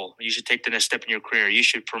this role, you should take the next step in your career, you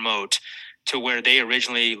should promote, to where they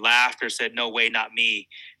originally laughed or said, no way, not me,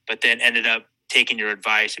 but then ended up taking your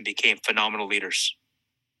advice and became phenomenal leaders?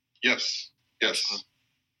 Yes. There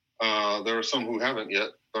are some who haven't yet,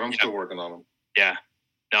 but I'm still working on them. Yeah.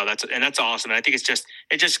 No, that's awesome. And I think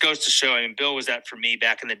it just goes to show. I mean, Bill was that for me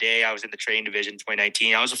back in the day. I was in the training division in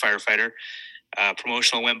 2019. I was a firefighter.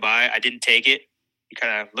 Promotional went by. I didn't take it. He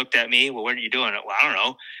kind of looked at me. Well, what are you doing? Well, I don't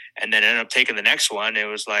know. And then ended up taking the next one. It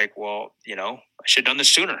was like, well, I should have done this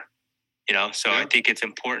sooner. So yeah. I think it's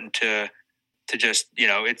important to just,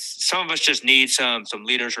 it's some of us just need some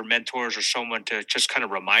leaders or mentors or someone to just kind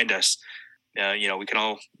of remind us, we can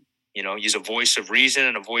all, use a voice of reason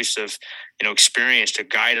and a voice of, experience to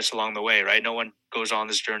guide us along the way, right? No one goes on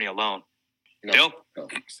this journey alone. No. Bill? No.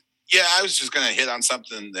 Yeah, I was just going to hit on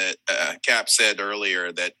something that Cap said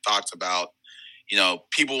earlier that talks about,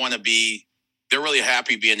 people want to be, they're really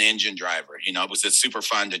happy being an engine driver, because it's super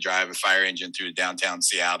fun to drive a fire engine through downtown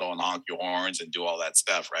Seattle and honk your horns and do all that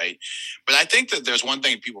stuff, right? But I think that there's one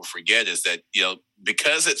thing people forget is that,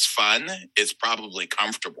 because it's fun, it's probably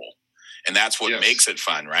comfortable. And that's what makes it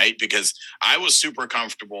fun, right? Because I was super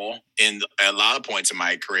comfortable in a lot of points in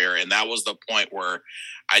my career. And that was the point where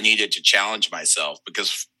I needed to challenge myself,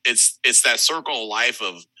 because it's that circle of life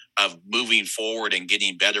of moving forward and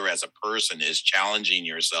getting better as a person is challenging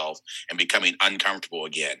yourself and becoming uncomfortable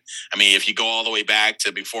again. I mean, if you go all the way back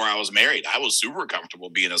to before I was married, I was super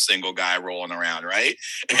comfortable being a single guy rolling around, right?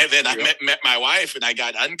 And then I met my wife and I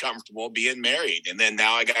got uncomfortable being married. And then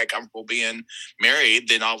now I got comfortable being married.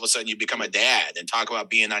 Then all of a sudden you become a dad, and talk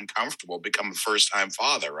about being uncomfortable, become a first-time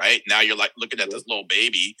father, right? Now you're like looking at this little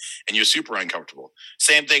baby and you're super uncomfortable.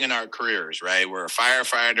 Same thing in our careers, right? We're a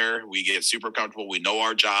firefighter. We get super comfortable. We know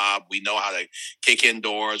our job. We know how to kick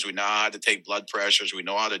indoors. We know how to take blood pressures. We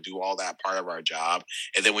know how to do all that part of our job.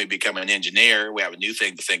 And then we become an engineer. We have a new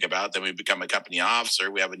thing to think about. Then we become a company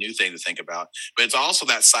officer. We have a new thing to think about. But it's also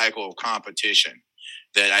that cycle of competition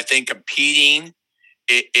that I think competing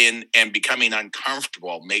in and becoming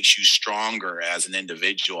uncomfortable makes you stronger as an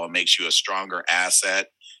individual, and makes you a stronger asset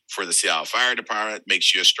for the Seattle Fire Department,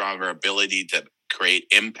 makes you a stronger ability to create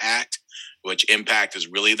impact, which impact is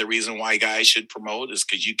really the reason why guys should promote, is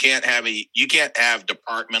because you can't have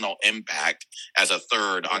departmental impact as a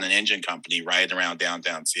third on an engine company right around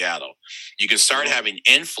downtown Seattle. You can start having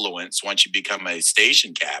influence once you become a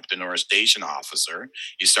station captain or a station officer.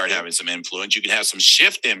 You start having some influence. You can have some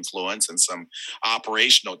shift influence and some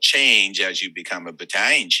operational change as you become a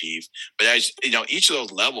battalion chief. But as each of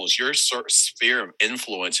those levels, your sphere of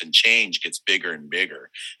influence and change gets bigger and bigger.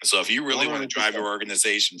 And so if you really want to drive your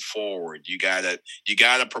organization forward, you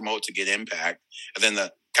gotta promote to get impact. And then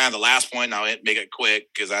the last point, and I'll make it quick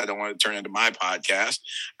because I don't want to turn into my podcast,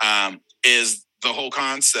 is the whole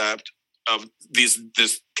concept of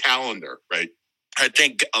this calendar, right? I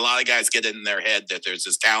think a lot of guys get it in their head that there's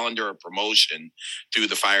this calendar of promotion through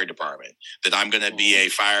the fire department, that I'm going to be a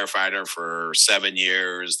firefighter for 7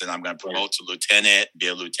 years, then I'm going to promote to lieutenant, be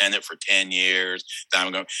a lieutenant for 10 years. Then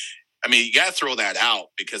I'm going. I mean, you got to throw that out,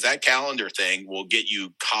 because that calendar thing will get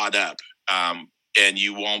you caught up, and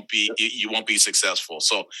you won't be successful.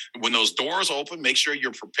 So when those doors open, make sure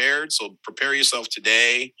you're prepared. So prepare yourself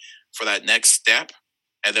today for that next step.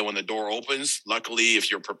 And then when the door opens, luckily,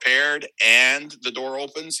 if you're prepared and the door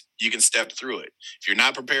opens, you can step through it. If you're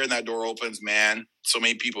not prepared and that door opens, man, so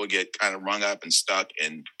many people get kind of rung up and stuck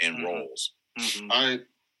in roles. Mm-hmm.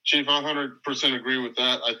 Chief, I 100% agree with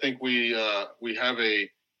that. I think we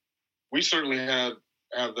certainly have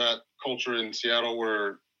that culture in Seattle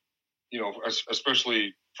where,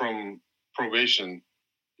 especially from probation,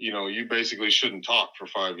 you basically shouldn't talk for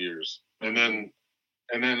 5 years. And then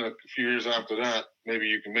a few years after that, maybe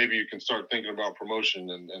you can start thinking about promotion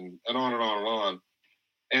and on and on and on.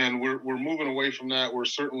 And we're moving away from that. We're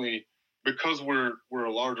certainly, because we're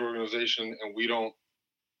a large organization and we don't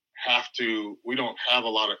have a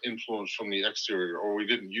lot of influence from the exterior, or we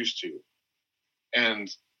didn't used to.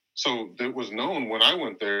 And so it was known when I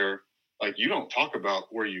went there, like, you don't talk about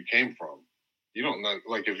where you came from. You don't know,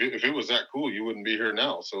 like, if it was that cool, you wouldn't be here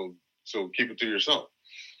now. So keep it to yourself.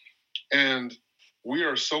 And we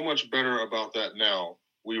are so much better about that now.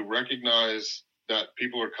 We recognize that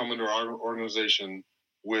people are coming to our organization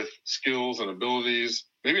with skills and abilities,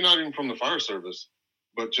 maybe not even from the fire service,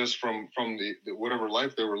 but just from the whatever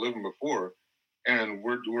life they were living before. And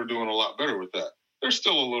we're doing a lot better with that. There's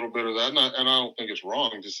still a little bit of that, and I don't think it's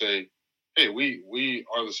wrong to say, hey, we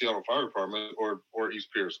are the Seattle Fire Department or East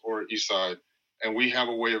Pierce or East Side, and we have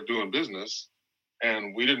a way of doing business,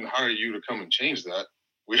 and we didn't hire you to come and change that.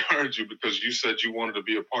 We hired you because you said you wanted to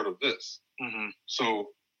be a part of this. Mm-hmm. So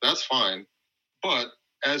that's fine. But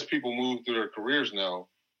as people move through their careers now,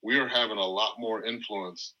 we are having a lot more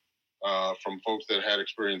influence from folks that had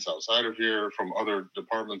experience outside of here, from other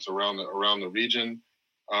departments around the region.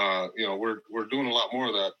 We're doing a lot more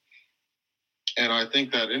of that. And I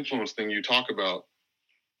think that influence thing you talk about,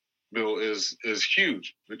 Bill, is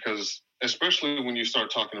huge, because especially when you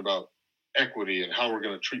start talking about equity and how we're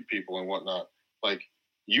going to treat people and whatnot, like,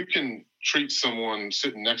 you can treat someone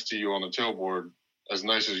sitting next to you on the tailboard as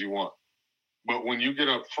nice as you want. But when you get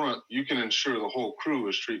up front, you can ensure the whole crew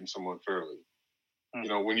is treating someone fairly.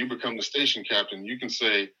 Mm-hmm. When you become the station captain, you can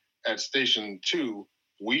say, at Station 2,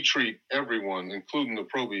 we treat everyone, including the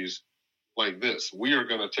probies, like this. We are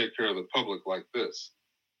going to take care of the public like this.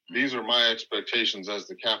 These are my expectations as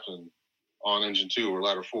the captain on Engine 2 or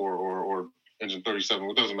Ladder 4 or Engine 37.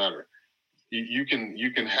 It doesn't matter. You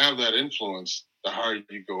can have that influence the higher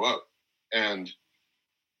you go up. And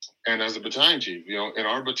as a battalion chief, in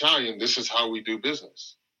our battalion, this is how we do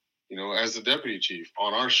business. As the deputy chief,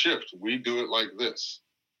 on our shift, we do it like this.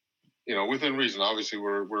 Within reason. Obviously,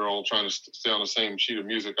 we're all trying to stay on the same sheet of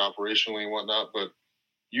music operationally and whatnot, but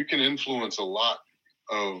you can influence a lot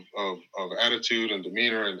of attitude and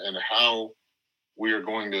demeanor and how we are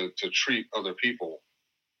going to treat other people.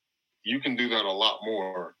 You can do that a lot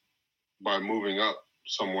more by moving up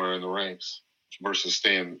somewhere in the ranks versus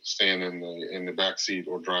staying in the back seat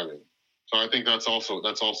or driving. So I think that's also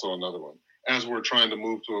another one. As we're trying to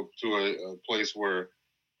move to a place where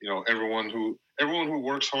everyone who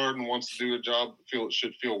works hard and wants to do a job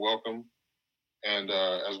should feel welcome. And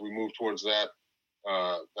as we move towards that,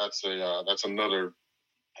 that's another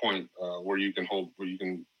point where you can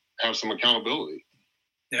have some accountability,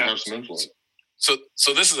 and have some influence.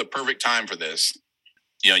 So this is a perfect time for this.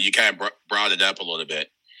 You kind of brought it up a little bit.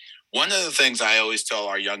 One of the things I always tell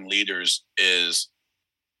our young leaders is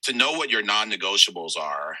to know what your non-negotiables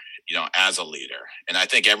are, as a leader. And I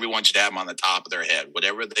think everyone should have them on the top of their head,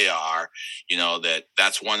 whatever they are,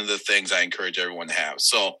 that's one of the things I encourage everyone to have.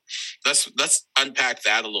 So let's unpack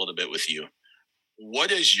that a little bit with you.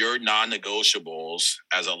 What is your non-negotiables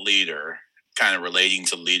as a leader, kind of relating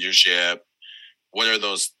to leadership? What are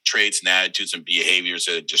those traits and attitudes and behaviors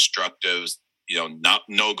that are destructive, not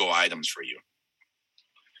no-go items for you?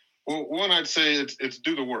 Well, one, I'd say it's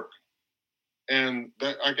do the work. And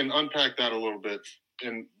that I can unpack that a little bit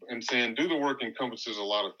in saying do the work encompasses a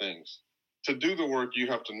lot of things. To do the work, you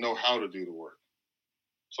have to know how to do the work.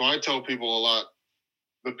 So I tell people a lot,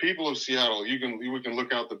 the people of Seattle, we can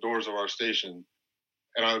look out the doors of our station,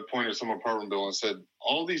 and I would point at some apartment building and said,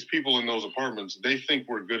 all these people in those apartments, they think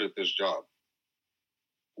we're good at this job.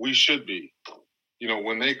 We should be.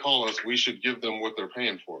 When they call us, we should give them what they're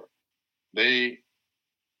paying for. They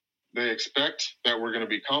expect that we're going to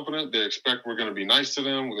be competent. They expect we're going to be nice to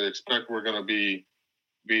them. They expect we're going to be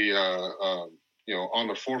on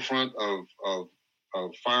the forefront of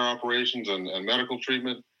fire operations and medical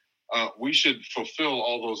treatment. We should fulfill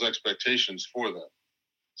all those expectations for them.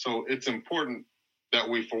 So it's important that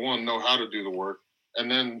we, for one, know how to do the work and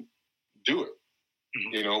then do it.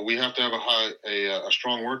 Mm-hmm. We have to have a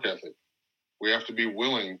strong work ethic. We have to be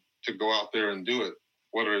willing to go out there and do it,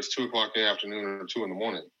 whether it's 2:00 in the afternoon or 2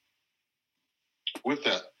 a.m. With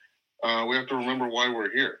that, we have to remember why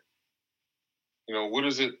we're here. What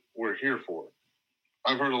is it we're here for?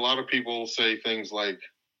 I've heard a lot of people say things like,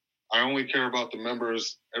 I only care about the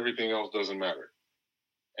members, everything else doesn't matter.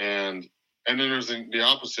 And then there's the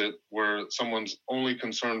opposite, where someone's only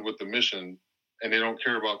concerned with the mission and they don't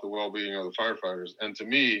care about the well-being of the firefighters. And to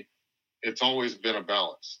me, it's always been a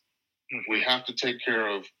balance. Mm-hmm. We have to take care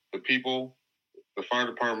of the people, the fire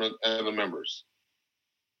department, and the members.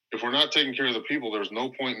 If we're not taking care of the people, there's no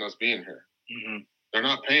point in us being here. Mm-hmm. They're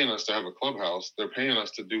not paying us to have a clubhouse. They're paying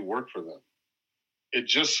us to do work for them. It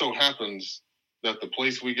just so happens that the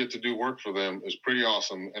place we get to do work for them is pretty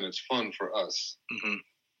awesome and it's fun for us. Mm-hmm.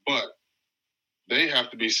 But they have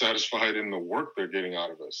to be satisfied in the work they're getting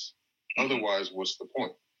out of us. Mm-hmm. Otherwise, what's the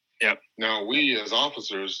point? Yep. Now, we as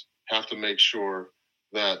officers have to make sure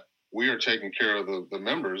that we are taking care of the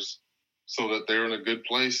members so that they're in a good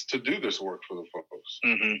place to do this work for the folks.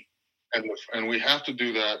 Mm-hmm. And we have to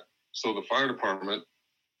do that so the fire department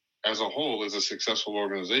as a whole is a successful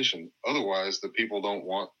organization. Otherwise, the people don't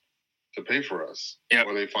want to pay for us, yep.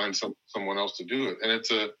 or they find someone else to do it. And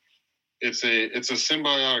it's a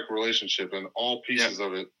symbiotic relationship, and all pieces yep.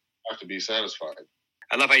 of it have to be satisfied.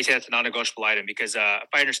 I love how you say that's a non-negotiable item because if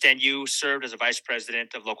I understand, you served as a vice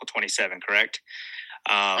president of Local 27, correct?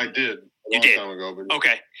 I did a long time ago. But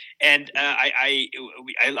okay. And I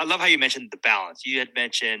love how you mentioned the balance. You had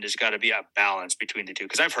mentioned there's got to be a balance between the two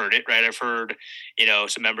because I've heard it, right? I've heard,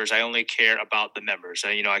 some members, I only care about the members.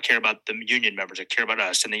 I care about the union members. I care about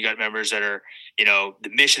us. And then you got members that are, the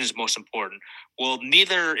mission is most important. Well,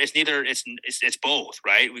 it's both,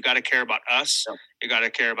 right? We got to care about us. Yeah. We got to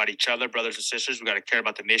care about each other, brothers and sisters. We got to care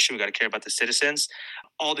about the mission. We got to care about the citizens,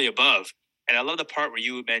 all the above. And I love the part where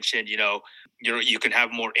you mentioned, you can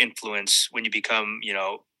have more influence when you become,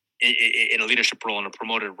 in a leadership role, in a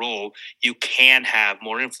promoted role, you can have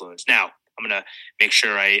more influence. Now, I'm going to make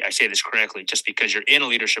sure I say this correctly. Just because you're in a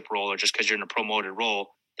leadership role or just because you're in a promoted role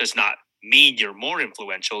does not mean you're more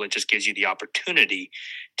influential. It just gives you the opportunity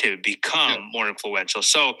to become more influential.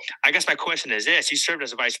 So I guess my question is this. You served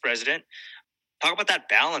as a vice president. Talk about that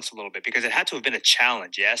balance a little bit because it had to have been a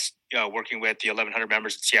challenge, yes? Working with the 1,100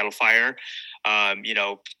 members at Seattle Fire,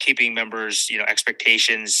 keeping members,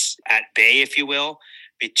 expectations at bay, if you will,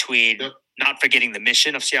 between not forgetting the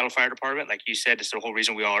mission of Seattle Fire Department. Like you said, it's the whole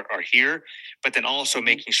reason we all are here, but then also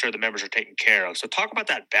making sure the members are taken care of. So talk about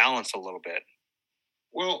that balance a little bit.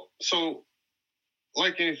 Well, so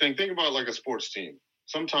like anything, think about like a sports team.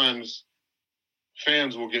 Sometimes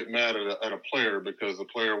fans will get mad at a player because the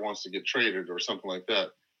player wants to get traded or something like that.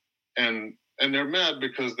 And they're mad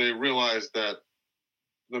because they realize that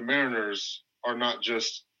the Mariners are not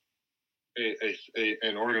just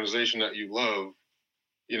an organization that you love,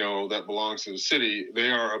 that belongs to the city.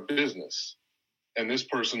 They are a business. And this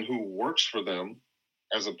person who works for them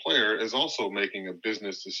as a player is also making a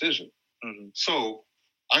business decision. Mm-hmm. So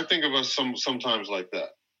I think of us sometimes like that.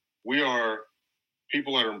 We are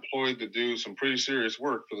people that are employed to do some pretty serious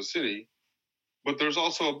work for the city, but there's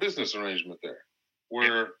also a business arrangement there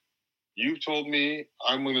where you've told me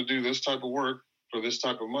I'm going to do this type of work for this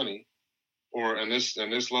type of money, and this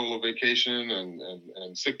level of vacation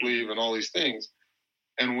and sick leave and all these things.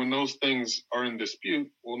 And when those things are in dispute,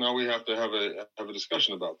 well, now we have to have a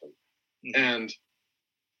discussion about them. Mm-hmm. And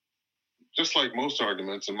just like most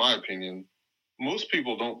arguments, in my opinion, most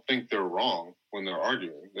people don't think they're wrong when they're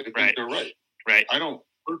arguing. They think they're right. Right. I don't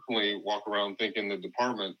personally walk around thinking the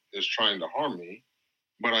department is trying to harm me,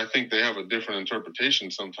 but I think they have a different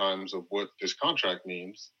interpretation sometimes of what this contract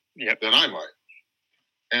means than I might.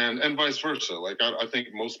 And vice versa. Like I think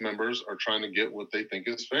most members are trying to get what they think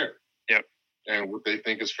is fair. Yep. And what they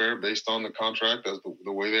think is fair based on the contract as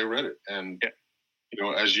the way they read it. And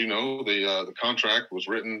as you know, the contract was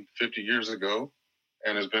written 50 years ago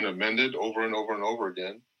and has been amended over and over and over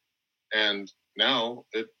again. And now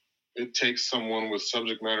it takes someone with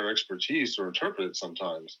subject matter expertise to interpret it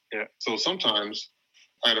sometimes. Yeah. So sometimes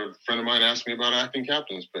I had a friend of mine ask me about acting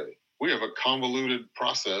captain's pay. We have a convoluted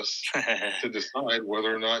process to decide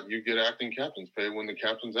whether or not you get acting captain's pay when the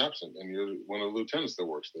captain's absent and you're one of the lieutenants that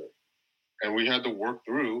works there. And we had to work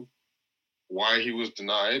through why he was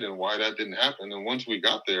denied and why that didn't happen. And once we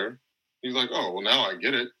got there, he's like, oh, well, now I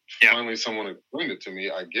get it. Yeah. Finally, someone explained it to me.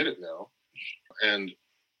 I get it now. And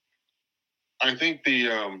I think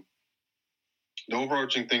the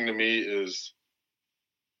overarching thing to me is,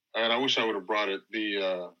 and I wish I would have brought it,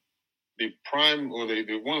 the prime or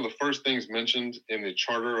the one of the first things mentioned in the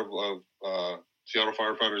charter of Seattle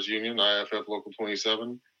Firefighters Union, IFF Local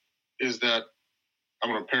 27, is that, I'm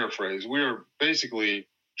going to paraphrase, we are basically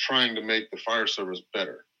trying to make the fire service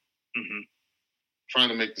better. Mm-hmm. Trying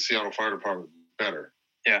to make the Seattle Fire Department better.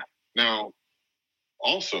 Yeah. Now,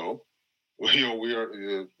 also, we are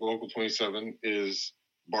the Local 27 is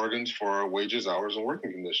bargains for our wages, hours, and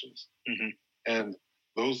working conditions. Mm-hmm. And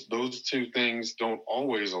those two things don't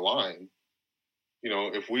always align.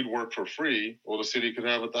 If we'd work for free, well, the city could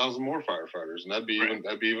have 1,000 more firefighters, and that'd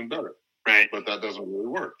be even better. Right. But that doesn't really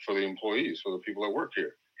work for the employees, for the people that work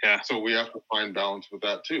here. Yeah. So we have to find balance with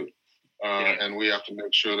that too. And we have to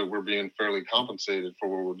make sure that we're being fairly compensated for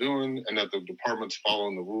what we're doing and that the department's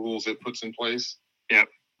following the rules it puts in place. Yeah.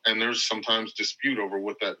 And there's sometimes dispute over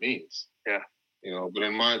what that means. Yeah. But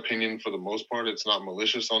in my opinion, for the most part, it's not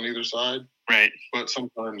malicious on either side. Right. But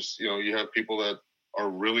sometimes, you have people that are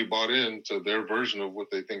really bought into their version of what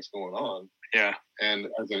they think's going on. Yeah. And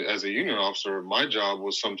as a union officer, my job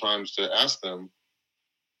was sometimes to ask them,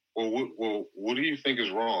 well, what do you think is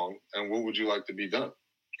wrong, and what would you like to be done?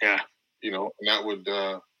 Yeah. And that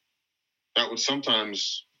would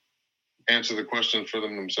sometimes answer the question for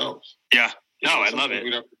them themselves. Yeah. No, I love it.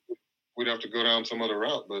 We'd have to go down some other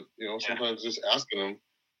route, but sometimes just asking them,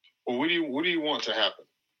 well, what do you want to happen?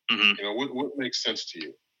 Mm-hmm. What makes sense to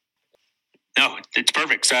you? No, it's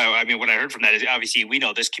perfect. So, I mean, what I heard from that is obviously we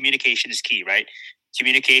know this communication is key, right?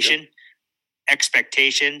 Communication,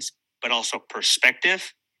 expectations, but also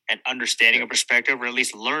perspective and understanding of perspective, or at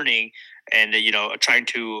least learning and, trying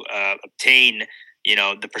to obtain,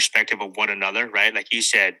 the perspective of one another, right? Like you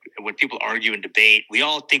said, when people argue and debate, we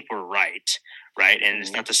all think we're right? And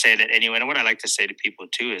it's not to say that anyone, and what I like to say to people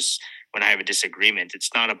too is when I have a disagreement,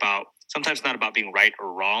 sometimes not about being right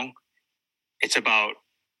or wrong. It's about,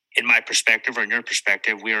 in my perspective or in your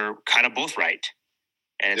perspective, we're kind of both right.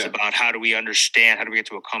 And it's about how do we understand, how do we get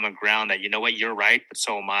to a common ground that, you're right, but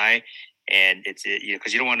so am I. And it's,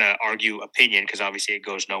 because you don't want to argue opinion because obviously it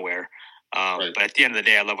goes nowhere. But at the end of the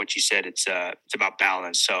day, I love what you said. It's about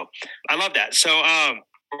balance. So I love that. So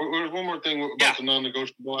there's one more thing about the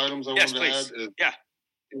non-negotiable items I wanted to add is,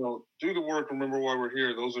 do the work. Remember why we're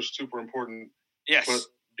here. Those are super important. Yes. But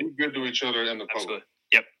be good to each other and the public.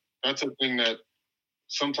 Yep. That's a thing that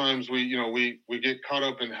sometimes we get caught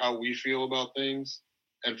up in how we feel about things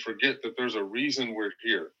and forget that there's a reason we're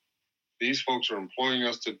here. These folks are employing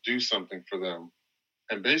us to do something for them.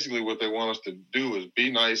 And basically what they want us to do is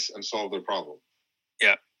be nice and solve their problem.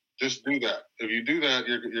 Yeah. Just do that. If you do that,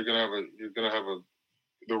 you're gonna have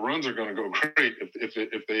the runs are gonna go great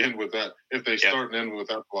if they end with that, if they start and end with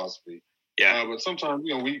that philosophy. Yeah. But sometimes,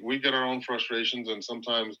 we get our own frustrations, and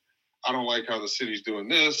sometimes I don't like how the city's doing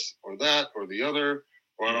this or that or the other,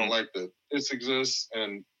 or I don't like that this exists.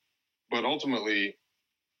 But ultimately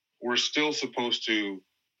we're still supposed to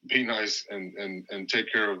be nice and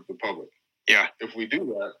take care of the public. Yeah. If we do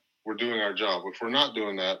that, we're doing our job. If we're not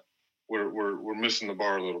doing that, we're missing the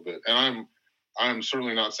bar a little bit. And I'm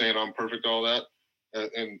certainly not saying I'm perfect all that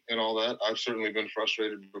and all that. I've certainly been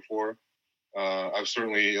frustrated before. I've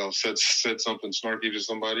certainly said something snarky to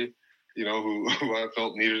somebody, who I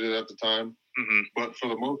felt needed it at the time. Mm-hmm. But for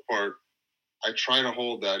the most part, I try to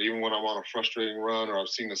hold that even when I'm on a frustrating run or I've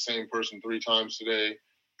seen the same person 3 times today.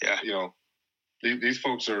 Yeah. These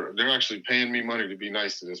folks they're actually paying me money to be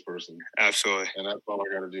nice to this person. Absolutely. And that's all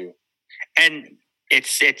I got to do. And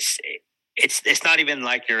it's not even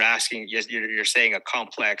like you're asking, you're saying a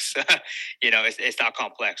complex, it's not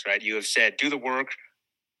complex, right? You have said, do the work,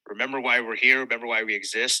 remember why we're here, remember why we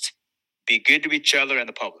exist, be good to each other and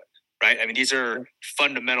the public, right? I mean, these are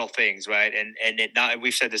fundamental things, right? And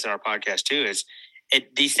we've said this in our podcast too,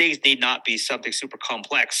 these things need not be something super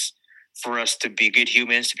complex for us to be good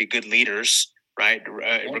humans, to be good leaders, right?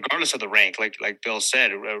 Regardless of the rank, like Bill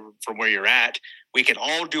said, from where you're at, we can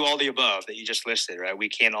all do all the above that you just listed, right? We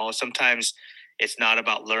can all, sometimes it's not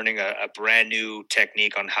about learning a brand new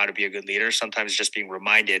technique on how to be a good leader. Sometimes it's just being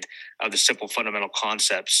reminded of the simple fundamental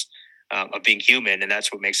concepts of being human. And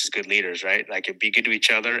that's what makes us good leaders, right? Like be good to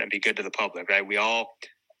each other and be good to the public, right?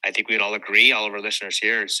 I think we'd all agree, all of our listeners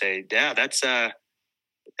here say, yeah, that's that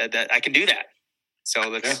I can do that. So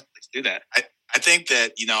let's do that. I think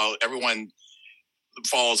that, everyone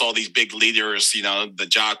follows all these big leaders, the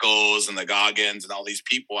Jockos and the Goggins and all these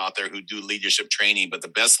people out there who do leadership training. But the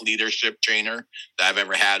best leadership trainer that I've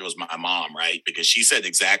ever had was my mom, right? Because she said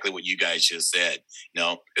exactly what you guys just said.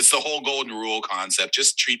 It's the whole golden rule concept.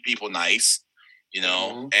 Just treat people nice,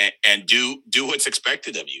 and do what's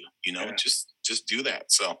expected of you, just do that.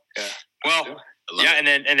 So, and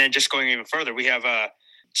then just going even further, we have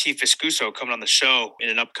Chief Viscuso coming on the show in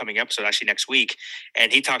an upcoming episode, actually next week,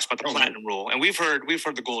 and he talks about the platinum rule. And we've heard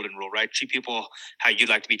the golden rule, right? Treat people how you'd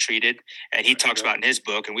like to be treated. And he talks about in his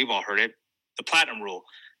book, and we've all heard it, the platinum rule: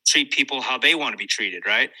 treat people how they want to be treated,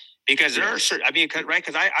 right? Because there are certain, right?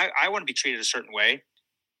 Because I want to be treated a certain way,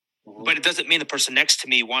 but it doesn't mean the person next to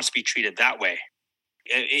me wants to be treated that way.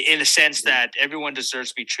 In a sense that everyone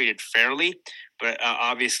deserves to be treated fairly, but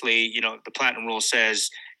obviously, the platinum rule says,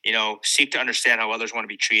 seek to understand how others want to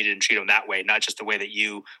be treated and treat them that way, not just the way that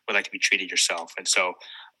you would like to be treated yourself. And so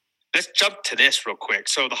let's jump to this real quick.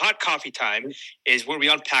 So the hot coffee time is where we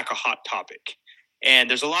unpack a hot topic. And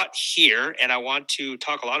there's a lot here, and I want to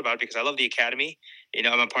talk a lot about it because I love the academy.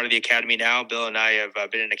 I'm a part of the academy now. Bill and I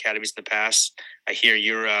have been in academies in the past. I hear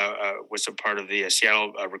you're was a part of the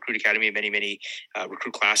Seattle Recruit Academy, many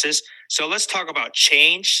recruit classes. So let's talk about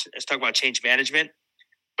change. Let's talk about change management.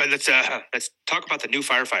 But let's talk about the new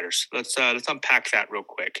firefighters. Let's unpack that real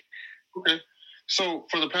quick. Okay. So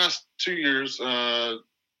for the past 2 years,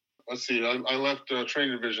 let's see, I left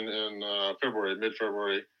training division in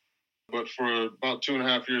mid-February. But for about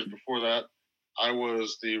 2.5 years before that, I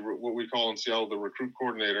was what we call in Seattle the recruit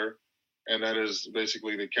coordinator, and that is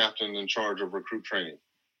basically the captain in charge of recruit training.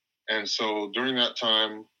 And so during that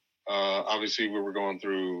time, obviously we were going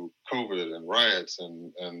through COVID and riots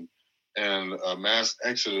and a mass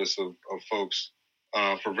exodus of folks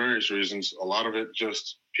for various reasons. A lot of it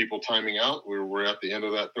just people timing out. We're at the end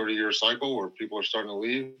of that 30-year cycle where people are starting to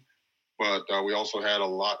leave. But we also had a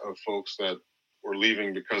lot of folks that were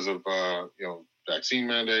leaving because of vaccine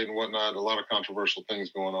mandate and whatnot. A lot of controversial things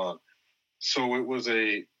going on. So it was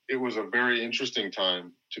a very interesting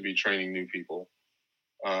time to be training new people.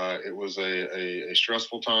 It was a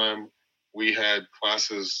stressful time. We had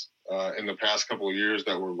classes in the past couple of years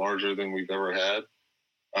that were larger than we've ever had,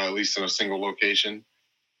 at least in a single location.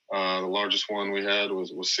 The largest one we had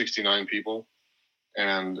was 69 people.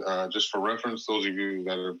 And just for reference, those of you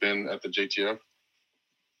that have been at the JTF,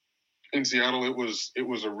 in Seattle, it was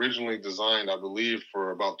originally designed, I believe,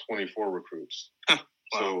 for about 24 recruits. Wow.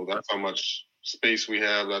 So that's how much space we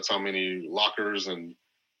have. That's how many lockers and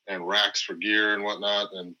racks for gear and whatnot.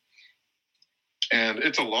 And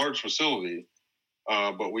it's a large facility,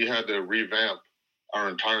 but we had to revamp our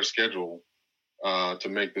entire schedule to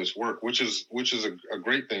make this work, which is a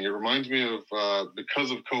great thing. It reminds me of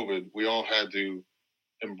because of COVID, we all had to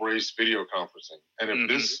embrace video conferencing.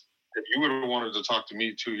 And if you would have wanted to talk to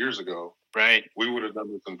me 2 years ago, right, we would have done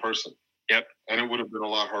this in person. Yep. And it would have been a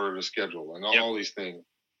lot harder to schedule and all these things.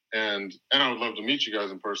 And I would love to meet you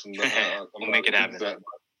guys in person. But we'll make it happen.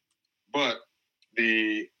 But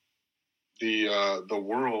the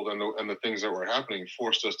world and the things that were happening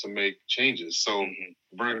forced us to make changes. So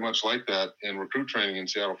very much like that in recruit training in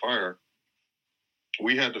Seattle Fire,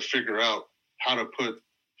 we had to figure out how to put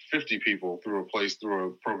 50 people through a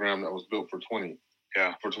program that was built for 20.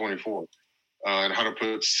 Yeah, for 24, and how to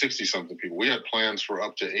put 60-something people. We had plans for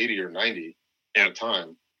up to 80 or 90 at a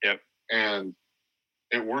time. Yep, and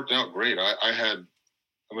it worked out great. I'm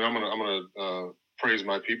gonna praise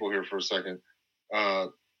my people here for a second. I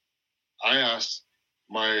asked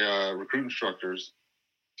my recruit instructors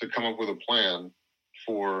to come up with a plan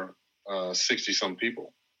for 60-some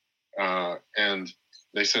people, and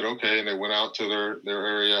they said okay, and they went out to their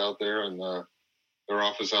area out there and their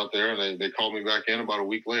office out there, and they called me back in about a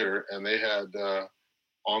week later, and they had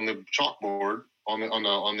on the chalkboard on the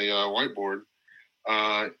whiteboard.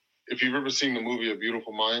 If you've ever seen the movie A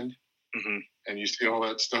Beautiful Mind, and you see all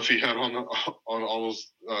that stuff he had on all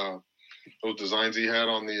those designs he had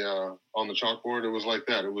on the chalkboard, it was like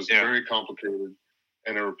that. It was very complicated,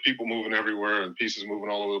 and there were people moving everywhere and pieces moving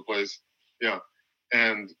all over the place. Yeah,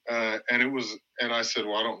 and it was, and I said,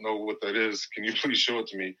 well, I don't know what that is. Can you please show it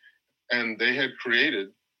to me? And they had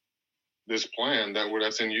created this plan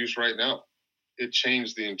that's in use right now. It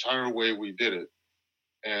changed the entire way we did it.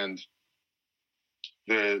 And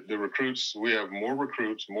the recruits, we have more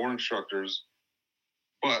recruits, more instructors,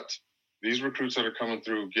 but these recruits that are coming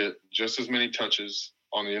through get just as many touches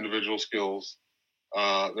on the individual skills.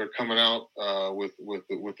 They're coming out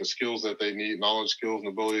with the skills that they need, knowledge, skills,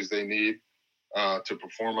 and abilities they need to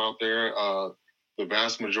perform out there. The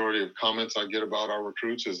vast majority of comments I get about our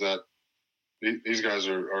recruits is that these guys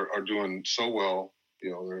are doing so well.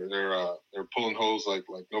 They're pulling hose like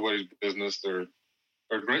nobody's business. They're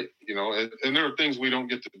great, and there are things we don't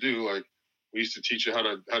get to do. Like we used to teach you how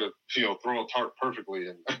to throw a tarp perfectly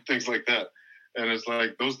and things like that. And it's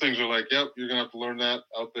like those things are like, yep, you're gonna have to learn that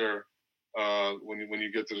out there when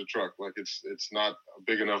you get to the truck. Like it's not a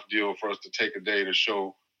big enough deal for us to take a day to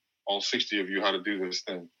show all 60 of you how to do this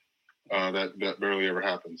thing. That barely ever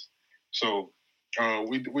happens. So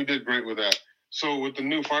we did great with that. So with the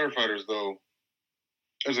new firefighters, though,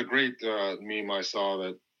 there's a great meme I saw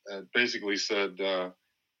that basically said,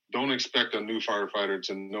 don't expect a new firefighter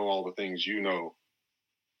to know all the things you know.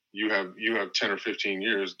 You have 10 or 15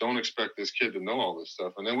 years. Don't expect this kid to know all this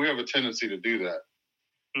stuff. And then we have a tendency to do that.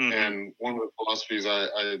 And one of the philosophies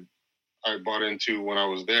I bought into when I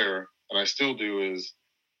was there, and I still do, is,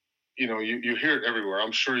 you hear it everywhere.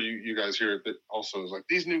 I'm sure you guys hear it also. It's like,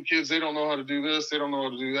 these new kids, they don't know how to do this. They don't know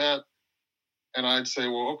how to do that. And I'd say,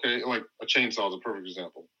 well, okay, like a chainsaw is a perfect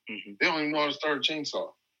example. They don't even know how to start a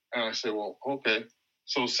chainsaw. And I say, well, okay.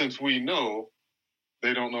 So since we know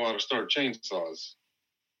they don't know how to start chainsaws,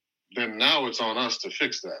 then now it's on us to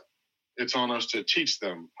fix that. It's on us to teach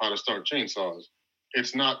them how to start chainsaws.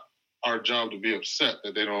 It's not our job to be upset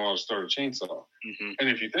that they don't know how to start a chainsaw. Mm-hmm. And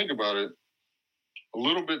if you think about it, a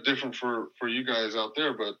little bit different for you guys out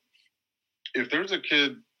there, but if there's a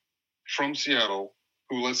kid from Seattle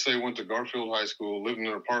who, let's say, went to Garfield High School, lived in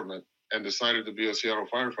an apartment, and decided to be a Seattle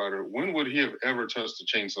firefighter, when would he have ever touched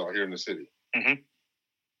a chainsaw here in the city? Mm-hmm.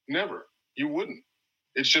 Never. You wouldn't.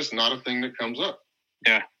 It's just not a thing that comes up.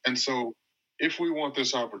 Yeah. And so if we want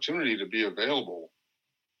this opportunity to be available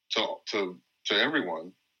to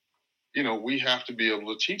everyone, we have to be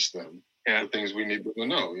able to teach them the things we need them to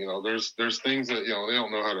know. There's things that, they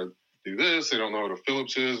don't know how to do this. They don't know what a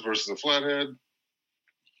Phillips is versus a flathead.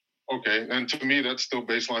 Okay, and to me, that's still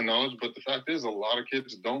baseline knowledge. But the fact is, a lot of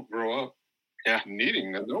kids don't grow up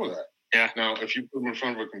needing to know that. Yeah. Now, if you put him in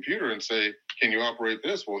front of a computer and say, can you operate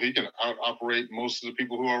this? Well, he can operate most of the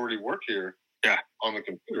people who already work here on the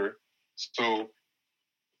computer. So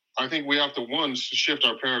I think we have to, one, shift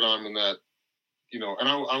our paradigm in that, and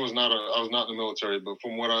I was not in the military, but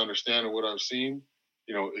from what I understand and what I've seen,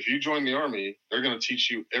 if you join the Army, they're going to teach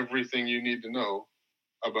you everything you need to know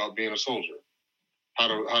about being a soldier. How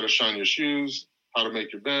to shine your shoes, how to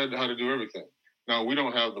make your bed, how to do everything. Now, we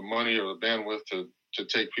don't have the money or the bandwidth to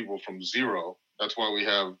take people from zero. That's why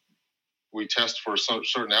we test for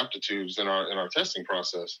certain aptitudes in our testing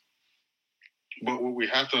process. But what we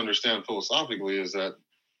have to understand philosophically is that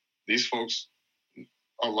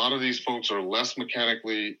a lot of these folks are less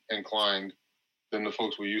mechanically inclined than the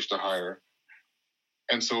folks we used to hire.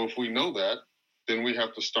 And so if we know that, then we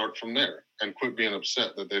have to start from there and quit being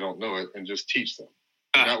upset that they don't know it and just teach them.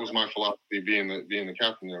 And that was my philosophy being the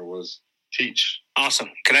captain there, was teach. Awesome.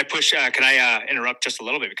 Can I interrupt just a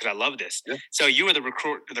little bit, because I love this? Yeah. So you were the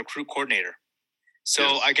recruit coordinator. So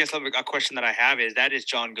yes. I guess a question that I have is, that is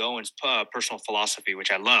Jon Goins' personal philosophy,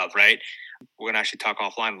 which I love, right? We're going to actually talk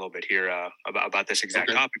offline a little bit here about this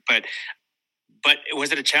exact topic. But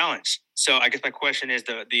was it a challenge? So I guess my question is,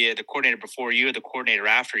 the coordinator before you or the coordinator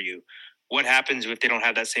after you, what happens if they don't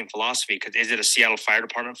have that same philosophy? Because is it a Seattle Fire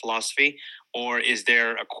Department philosophy, or is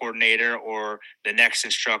there a coordinator or the next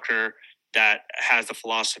instructor that has the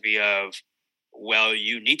philosophy of, well,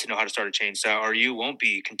 you need to know how to start a chainsaw or you won't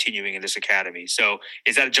be continuing in this academy? So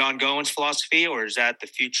is that a Jon Goins philosophy, or is that the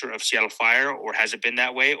future of Seattle Fire, or has it been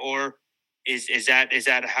that way? Or is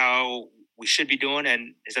that how we should be doing,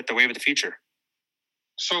 and is that the way of the future?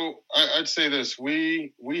 So I'd say this: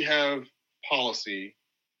 we have policy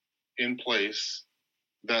in place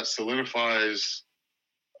that solidifies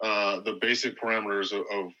the basic parameters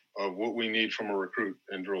of what we need from a recruit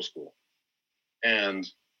in drill school. And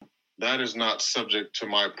that is not subject to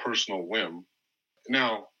my personal whim.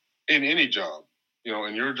 Now, in any job,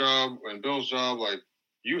 in your job, in Bill's job, like,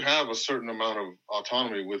 you have a certain amount of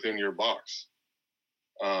autonomy within your box.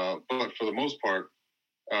 But for the most part,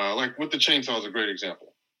 like with the chainsaw is a great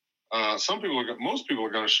example. Most people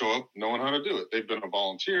are going to show up knowing how to do it. They've been a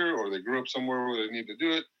volunteer, or they grew up somewhere where they need to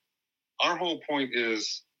do it. Our whole point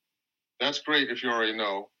is, that's great if you already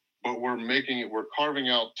know, but we're carving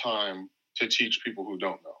out time to teach people who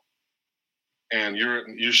don't know. And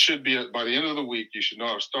you should be, by the end of the week, you should know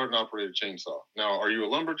how to start and operate a chainsaw. Now, are you a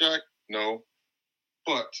lumberjack? No,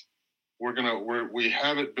 but we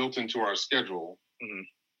have it built into our schedule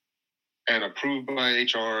and approved by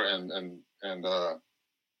HR, and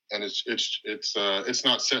it's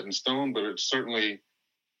not set in stone, but it's certainly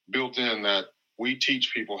built in that we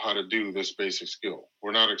teach people how to do this basic skill.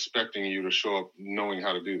 We're not expecting you to show up knowing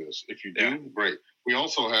how to do this. If you do, great. We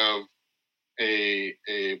also have a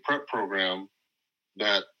prep program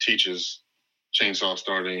that teaches chainsaw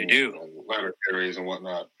starting and ladder carries and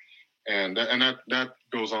whatnot. And that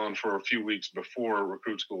goes on for a few weeks before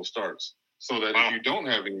recruit school starts. So that if you don't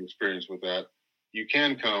have any experience with that, you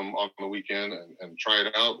can come on the weekend and try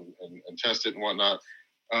it out and test it and whatnot.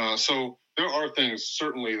 So there are things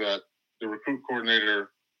certainly that the recruit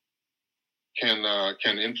coordinator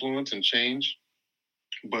can influence and change,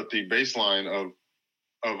 but the baseline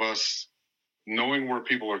of us knowing where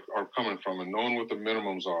people are coming from and knowing what the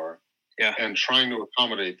minimums are, and trying to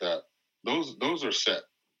accommodate that, those are set.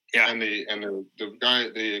 Yeah. And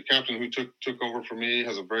the captain who took over for me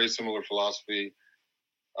has a very similar philosophy.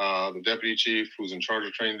 The deputy chief who's in charge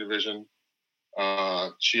of training division,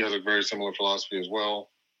 she has a very similar philosophy as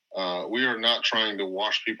well. We are not trying to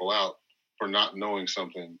wash people out for not knowing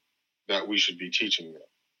something that we should be teaching them.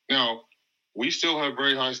 Now, we still have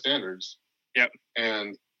very high standards. Yep.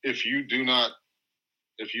 And if you do not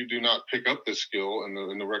pick up this skill in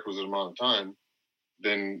the requisite amount of time,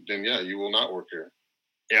 then yeah, you will not work here.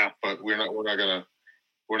 Yeah. But we're not gonna,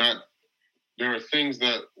 there are things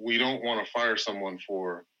that we don't want to fire someone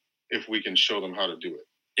for if we can show them how to do it.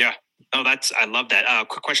 Yeah. No, I love that.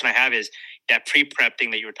 Quick question I have is that pre-prep thing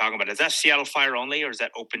that you were talking about. Is that Seattle Fire only, or is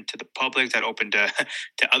that open to the public? Is that open to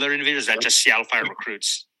other individuals? Is that just Seattle Fire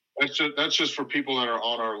recruits? That's just for people that are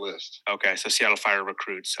on our list. Okay, so Seattle Fire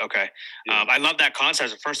recruits. Okay, Yeah. I love that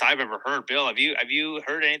concept. It's the first I've ever heard. Bill, have you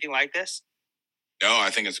heard anything like this? No, I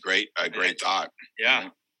think it's great. A great thought. Yeah,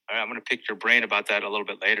 all right, I'm going to pick your brain about that a little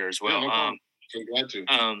bit later as well. Yeah, no problem. I'm glad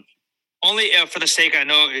to. Only for the sake, I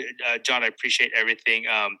know, John, I appreciate everything.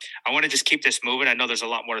 I want to just keep this moving. I know there's a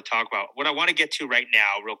lot more to talk about. What I want to get to right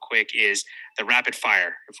now, real quick, is the rapid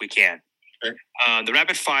fire, if we can. Okay. The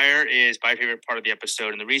rapid fire is my favorite part of the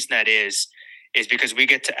episode, and the reason that is because we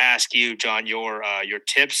get to ask you, John, your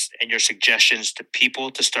tips and your suggestions to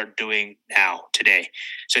people to start doing now, today.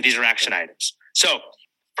 So these are action items. So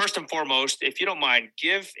first and foremost, if you don't mind,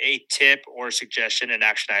 give a tip or suggestion, an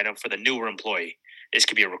action item for the newer employee. This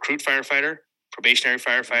could be a recruit firefighter, probationary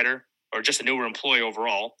firefighter, or just a newer employee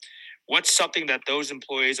overall. What's something that those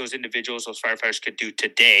employees, those individuals, those firefighters could do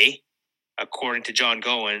today, according to Jon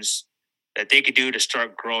Goins, that they could do to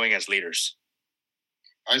start growing as leaders?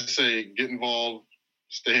 I say get involved,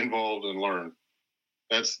 stay involved, and learn.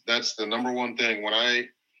 That's the number one thing. When I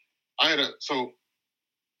had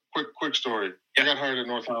quick story. Yeah. I got hired at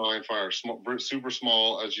North Carolina Fire, super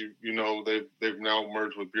small, as you know. They've now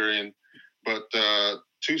merged with Burien. But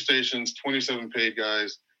 2 stations, 27 paid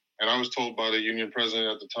guys. And I was told by the union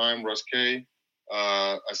president at the time, Russ Kay,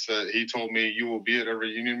 he told me, you will be at every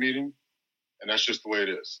union meeting. And that's just the way it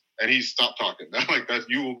is. And he stopped talking. Like that,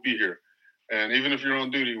 you will be here. And even if you're on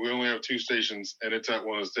duty, we only have 2 stations and it's at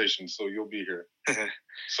one of the stations. So you'll be here.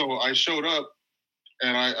 So I showed up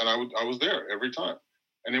and I was there every time.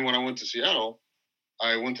 And then when I went to Seattle,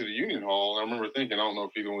 I went to the union hall. And I remember thinking, I don't know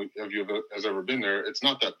if either of you has ever been there. It's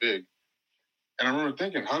not that big. And I remember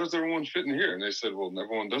thinking, how does everyone fit in here? And they said, well,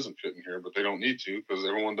 everyone doesn't fit in here, but they don't need to because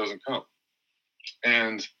everyone doesn't come.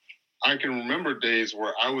 And I can remember days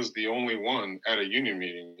where I was the only one at a union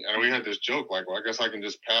meeting. And we had this joke like, well, I guess I can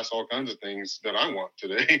just pass all kinds of things that I want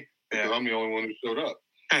today because I'm the only one who showed up.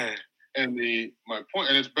 And my point,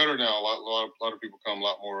 and it's better now. A lot of people come, a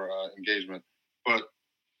lot more engagement, but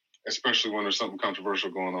especially when there's something controversial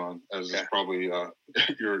going on, as is probably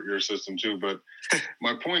your system too. But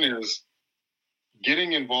my point is,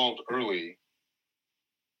 getting involved early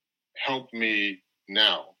helped me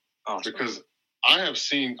now. Awesome. Because I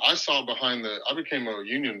became a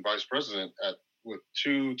union vice president with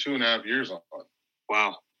 2.5 years on.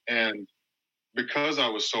 Wow. And because I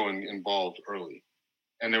was so involved early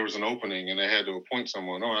and there was an opening and they had to appoint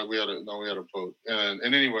someone, we had a vote.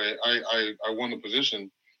 And anyway, I won the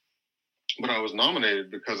position, but I was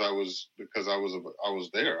nominated because I was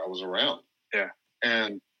there. I was around. Yeah.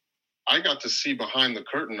 And I got to see behind the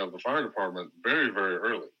curtain of the fire department very, very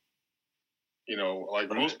early. You know, like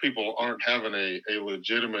most people aren't having a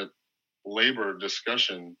legitimate labor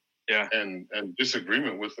discussion and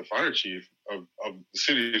disagreement with the fire chief of the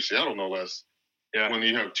city of Seattle, no less, when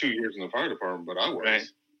you have 2 years in the fire department, but I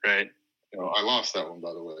was. Right. You know, I lost that one,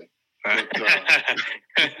 by the way.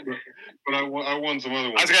 But I won some other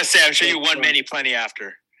ones. I was going to say, I'm sure you won plenty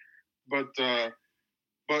after. But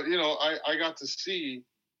you know, I got to see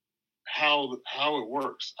how it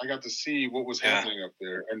works. I got to see what was happening up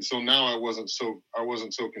there, and so now I wasn't so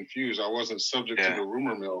confused. I wasn't subject to the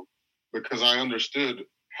rumor mill because I understood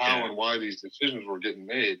how and why these decisions were getting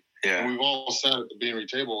made. Yeah. And we've all sat at the beanery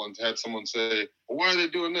table and had someone say, well, why are they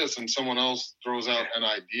doing this? And someone else throws out an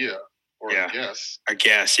idea or a guess. A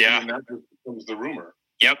guess, yeah. And that just becomes the rumor.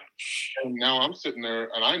 Yep. And now I'm sitting there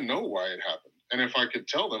and I know why it happened. And if I could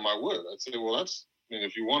tell them, I would. I'd say, well,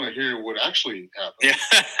 if you want to hear what actually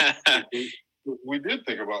happened, we did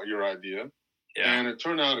think about your idea. Yeah. And it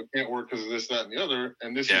turned out it can't work because of this, that, and the other.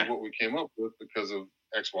 And this is what we came up with because of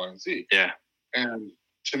X, Y, and Z. Yeah. And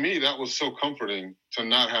to me, that was so comforting to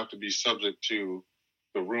not have to be subject to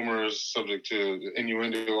the rumors, subject to the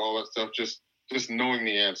innuendo, all that stuff, just knowing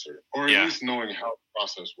the answer, or at least knowing how the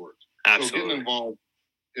process works. Absolutely. So getting involved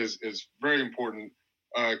is very important.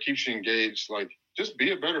 Keeps you engaged. Like, just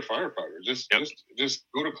be a better firefighter. Just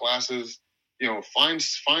go to classes. You know, find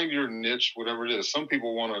your niche, whatever it is. Some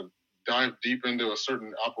people want to dive deep into a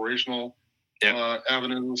certain operational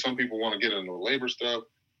avenue. Some people want to get into labor stuff.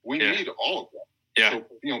 We need all of that. Yeah. So,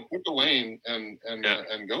 you know, pick a lane and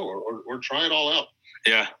go, or try it all out.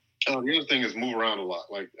 Yeah. The other thing is move around a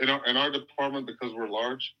lot. Like in our department, because we're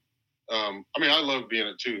large. I mean, I love being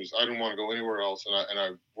at twos. I didn't want to go anywhere else, and I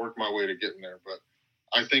worked my way to getting there. But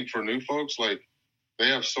I think for new folks, like, they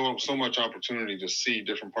have so much opportunity to see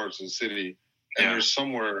different parts of the city and there's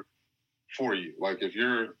somewhere for you. Like if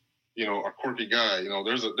you're, a quirky guy,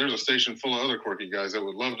 there's a station full of other quirky guys that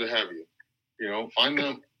would love to have you. Find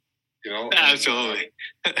them. Absolutely.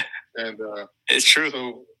 And it's true.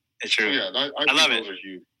 So it's true. So yeah, I love think it. those are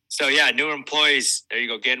huge. So yeah, new employees, there you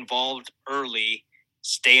go. Get involved early,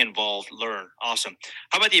 stay involved, learn. Awesome.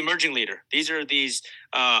 How about the emerging leader? These are these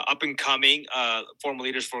up and coming former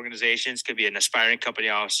leaders for organizations. Could be an aspiring company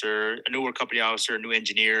officer, a newer company officer, a new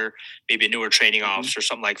engineer, maybe a newer training officer,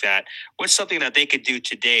 something like that. What's something that they could do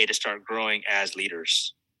today to start growing as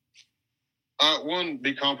leaders? One,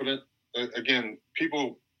 be competent. Again,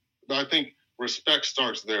 people, I think respect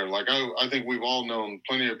starts there. Like I think we've all known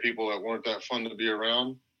plenty of people that weren't that fun to be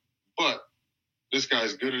around, but this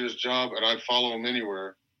guy's good at his job and I'd follow him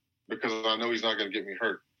anywhere because I know he's not going to get me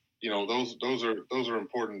hurt. Those are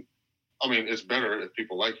important. I mean, it's better if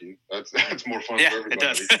people like you. That's more fun for everybody.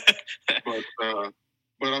 It does.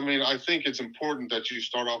 But I mean, I think it's important that you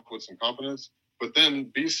start off with some competence, but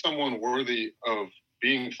then be someone worthy of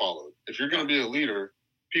being followed. If you're going to be a leader,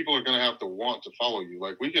 people are going to have to want to follow you.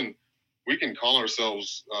 Like we can call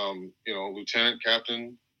ourselves, lieutenant,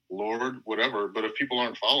 captain, lord, whatever. But if people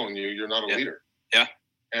aren't following you, you're not a leader. Yeah.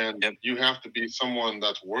 And you have to be someone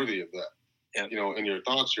that's worthy of that. Yeah. In your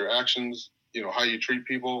thoughts, your actions, how you treat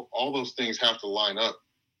people, all those things have to line up.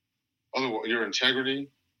 Otherwise, your integrity,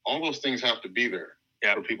 all those things have to be there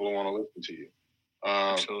for people to want to listen to you.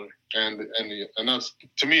 Absolutely. And that's,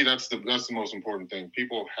 to me, that's the most important thing.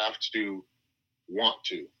 People have to want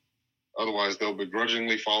to. Otherwise, they'll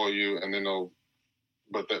begrudgingly follow you, and then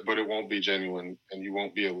but it won't be genuine, and you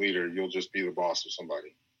won't be a leader. You'll just be the boss of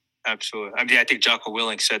somebody. Absolutely. I mean, I think Jocko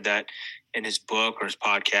Willink said that in his book or his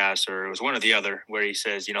podcast, or it was one or the other, where he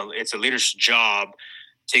says, it's a leader's job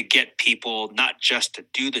to get people not just to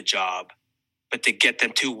do the job, but to get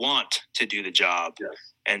them to want to do the job. Yes.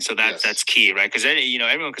 And so that's key, right? Because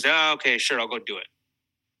everyone goes, oh, okay, sure, I'll go do it.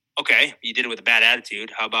 Okay, you did it with a bad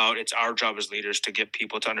attitude. How about it's our job as leaders to get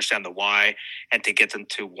people to understand the why and to get them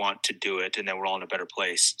to want to do it, and then we're all in a better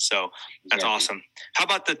place. So that's awesome. How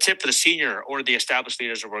about the tip for the senior or the established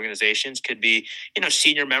leaders of organizations? Could be,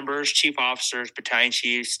 senior members, chief officers, battalion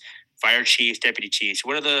chiefs, fire chiefs, deputy chiefs.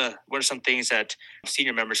 What are some things that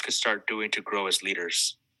senior members could start doing to grow as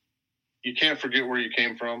leaders? You can't forget where you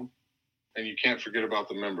came from, and you can't forget about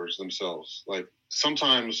the members themselves. Like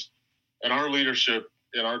sometimes in our leadership,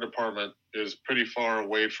 in our department is pretty far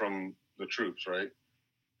away from the troops, right?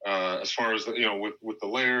 As far as, with the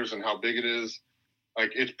layers and how big it is,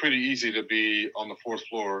 like it's pretty easy to be on the fourth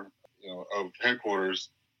floor, of headquarters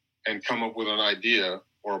and come up with an idea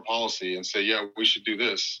or a policy and say, yeah, we should do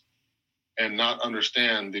this, and not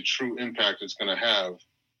understand the true impact it's going to have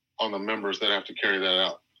on the members that have to carry that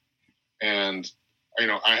out. And,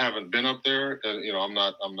 I haven't been up there, and, I'm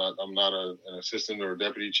not an assistant or a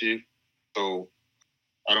deputy chief. So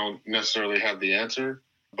I don't necessarily have the answer,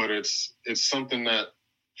 but it's something that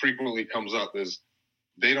frequently comes up is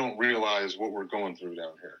they don't realize what we're going through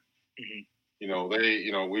down here.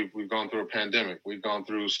 Mm-hmm. We've gone through a pandemic, we've gone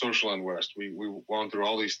through social unrest, we've gone through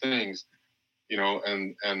all these things,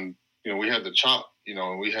 and we had the CHOP,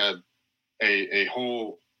 and we had a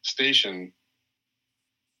whole station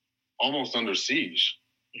almost under siege,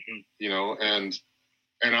 mm-hmm.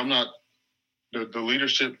 And I'm not, the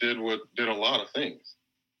leadership did a lot of things.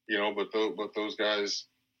 But those guys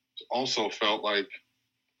also felt like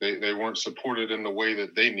they weren't supported in the way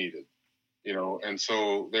that they needed, and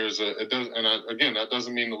so that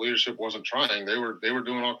doesn't mean the leadership wasn't trying. They were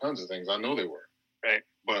doing all kinds of things. I know they were. Right.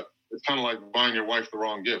 But it's kind of like buying your wife the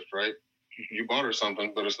wrong gift, right? Mm-hmm. You bought her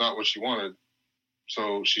something, but it's not what she wanted.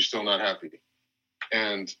 So she's still not happy.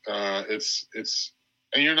 And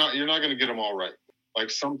and you're not going to get them all right. Like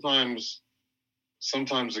sometimes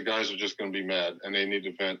the guys are just going to be mad and they need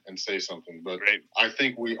to vent and say something. But I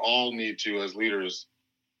think we all need to, as leaders,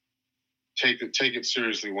 take it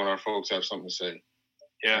seriously when our folks have something to say.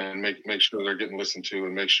 Yeah. And make sure they're getting listened to,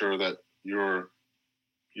 and make sure that you're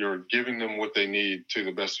giving them what they need to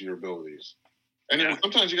the best of your abilities. And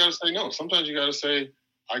sometimes you got to say no. Sometimes you got to say,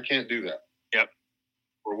 I can't do that. Yep.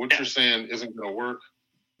 Or what you're saying isn't going to work.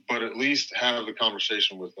 But at least have the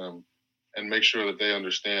conversation with them and make sure that they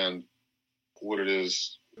understand what it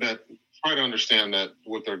is, try to understand that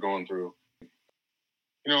what they're going through.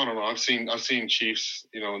 I don't know. I've seen chiefs,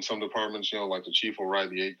 in some departments, like the chief will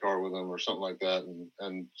ride the 8 car with them or something like that.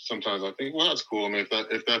 And sometimes I think, well, that's cool. I mean,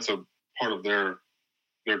 if that's a part of their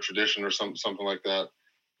tradition or something like that.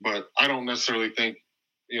 But I don't necessarily think,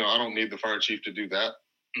 I don't need the fire chief to do that.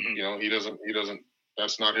 Mm-hmm. He doesn't,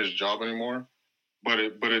 that's not his job anymore. But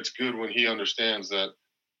it's good when he understands that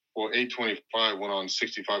Well, 825 went on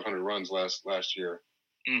 6,500 runs last year,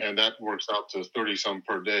 and that works out to 30 some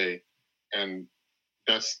per day, and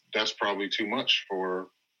that's probably too much for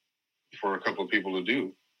a couple of people to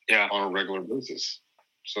do on a regular basis.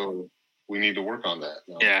 So we need to work on that.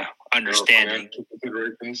 Yeah, understanding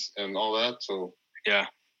considerations and all that. So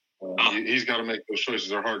he's got to make those choices.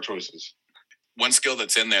 They're hard choices. One skill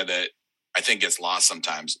that's in there that I think gets lost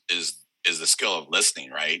sometimes is the skill of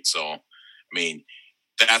listening, right? So, I mean,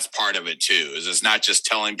 that's part of it too. Is it's not just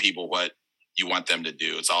telling people what you want them to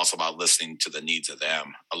do. It's also about listening to the needs of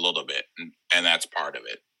them a little bit, and that's part of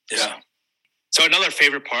it. Yeah. So another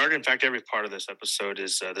favorite part, in fact, every part of this episode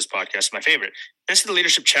is this podcast. My favorite. This is the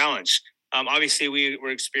Leadership Challenge. Obviously,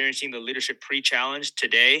 we're experiencing the Leadership Pre-Challenge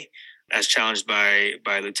today, as challenged by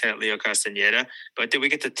Lieutenant Leo Castaneda. But then we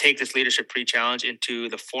get to take this Leadership Pre-Challenge into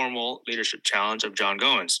the formal Leadership Challenge of Jon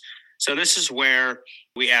Goins. So this is where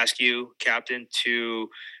we ask you, Captain, to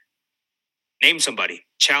name somebody,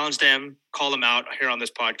 challenge them, call them out here on this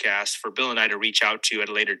podcast for Bill and I to reach out to at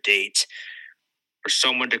a later date, for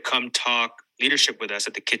someone to come talk leadership with us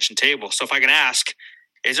at the kitchen table. So if I can ask,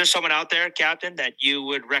 is there someone out there, Captain, that you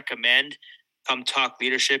would recommend come talk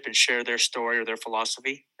leadership and share their story or their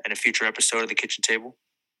philosophy in a future episode of the kitchen table?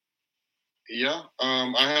 Yeah,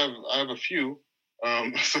 I have a few.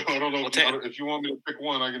 So I don't know if you want me to pick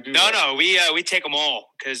one, I can do that. No, we take them all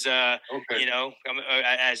because you know,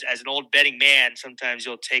 as an old betting man, sometimes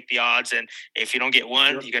you'll take the odds, and if you don't get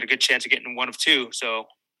one, you got a good chance of getting one of two. So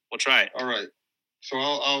we'll try it. All right. So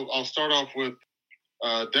I'll start off with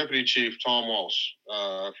Deputy Chief Tom Walsh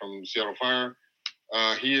from Seattle Fire.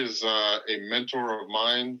 He is a mentor of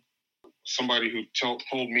mine, somebody who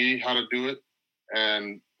told me how to do it,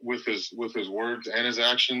 and with his words and his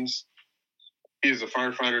actions. He is a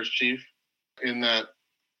firefighter's chief in that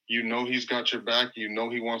you know he's got your back, you know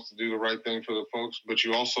he wants to do the right thing for the folks, but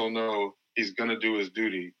you also know he's going to do his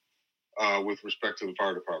duty with respect to the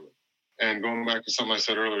fire department. And going back to something I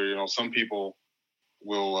said earlier, you know, some people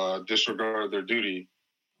will disregard their duty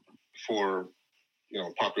for, you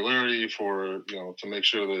know, popularity, for, you know, to make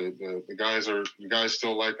sure the guys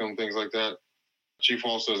still like them, things like that. Chief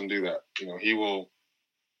Walsh doesn't do that. You know, he will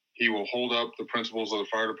hold up the principles of the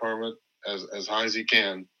fire department as high as he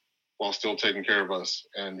can while still taking care of us.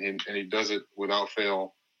 And he does it without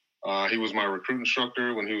fail. He was my recruit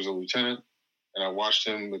instructor when he was a lieutenant, and I watched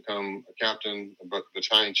him become a captain, a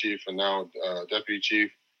battalion chief, and now deputy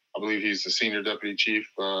chief. I believe he's the senior deputy chief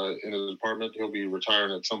in the department. He'll be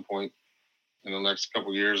retiring at some point in the next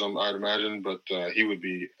couple of years, I'd imagine, but he would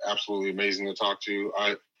be absolutely amazing to talk to.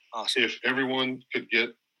 Awesome. If everyone could get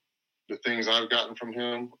the things I've gotten from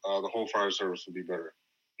him, the whole fire service would be better.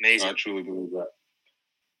 Amazing. I truly believe that.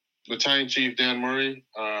 Battalion Chief Dan Murray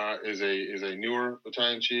is a newer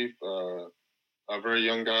battalion chief, a very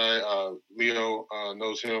young guy. Leo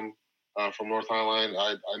knows him from North Highline.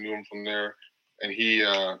 I knew him from there, and he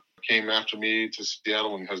came after me to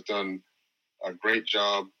Seattle and has done a great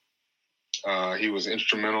job. He was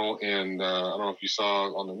instrumental in, I don't know if you saw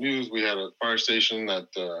on the news, we had a fire station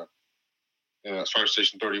that's Fire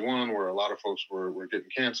Station 31, where a lot of folks were getting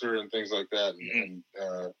cancer and things like that. And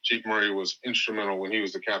Chief Murray was instrumental when he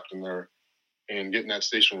was the captain there in getting that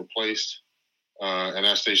station replaced. And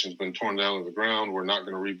that station's been torn down to the ground. We're not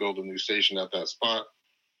going to rebuild a new station at that spot.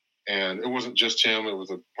 And it wasn't just him; it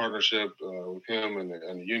was a partnership with him and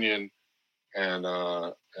the union and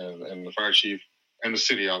the fire chief and the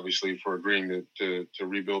city, obviously, for agreeing to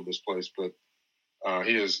rebuild this place. But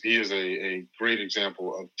he is a great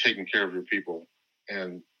example of taking care of your people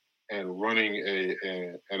and running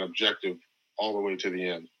an objective all the way to the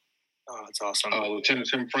end. Oh, that's awesome. Lieutenant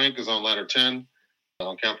Tim Frank is on ladder 10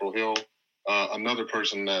 on Capitol Hill. Another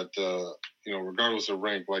person that you know, regardless of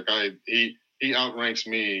rank, like he outranks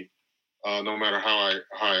me no matter how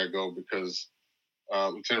high I go, because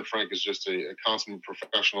Lieutenant Frank is just a consummate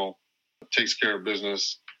professional, takes care of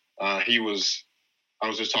business. I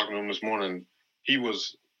was just talking to him this morning. He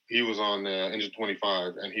was on engine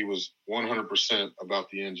 25, and he was 100% about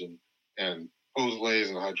the engine and hose lays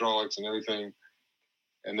and hydraulics and everything.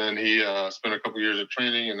 And then he spent a couple years of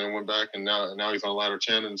training, and then went back, and now he's on ladder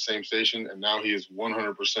 10 in the same station, and now he is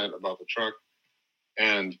 100% about the truck.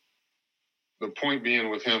 And the point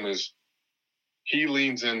being with him is he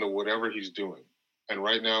leans into whatever he's doing. And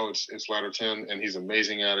right now it's ladder 10, and he's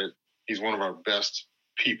amazing at it. He's one of our best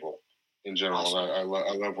people in general. Awesome. I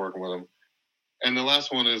love working with him. And the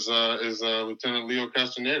last one is Lieutenant Leo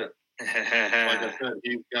Castaneda. Like I said,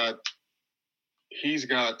 he's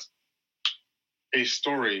got a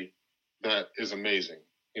story that is amazing,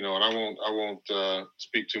 you know. And I won't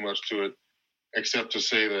speak too much to it, except to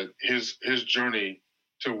say that his journey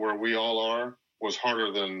to where we all are was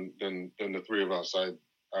harder than the three of us. I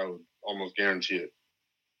would almost guarantee it.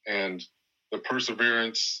 And the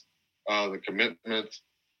perseverance, the commitment,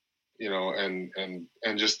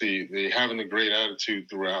 and just the having a great attitude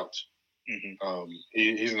throughout. Mm-hmm.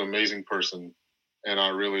 He's an amazing person, and I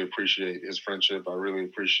really appreciate his friendship. I really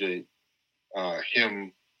appreciate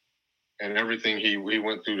him and everything he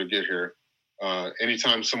went through to get here.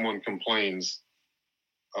 Anytime someone complains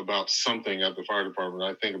about something at the fire department,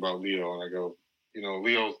 I think about Leo, and I go,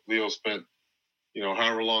 Leo spent,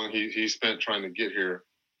 however long he spent trying to get here.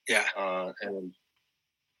 Yeah.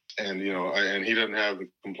 And he doesn't have the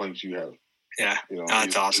complaints you have. Yeah.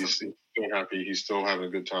 That's awesome. He's still happy. He's still having a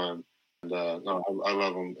good time. And I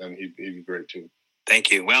love him, and he'd be great too.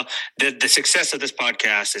 Thank you. Well, the success of this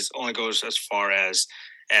podcast only goes as far as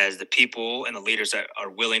the people and the leaders that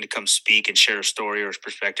are willing to come speak and share a story or a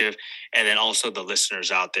perspective, and then also the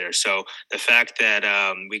listeners out there. So the fact that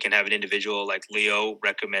we can have an individual like Leo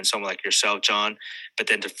recommend someone like yourself, John, but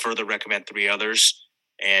then to further recommend three others,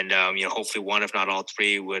 and hopefully one, if not all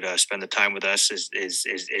three, would spend the time with us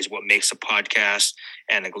is what makes the podcast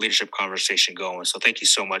and the leadership conversation going. So thank you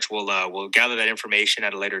so much. We'll gather that information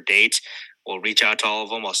at a later date. We'll reach out to all of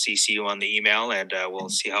them. I'll CC you on the email, and we'll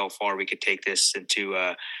see how far we could take this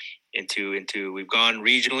into. We've gone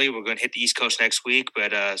regionally. We're going to hit the East Coast next week,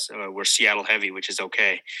 but we're Seattle heavy, which is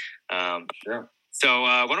okay. Yeah. So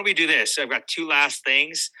why don't we do this? I've got two last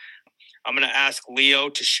things. I'm going to ask Leo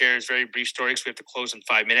to share his very brief story because we have to close in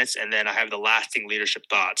 5 minutes, and then I have the lasting leadership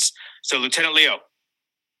thoughts. So, Lieutenant Leo.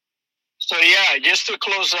 So, just to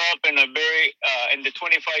close up in the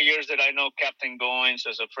 25 years that I know Captain Goins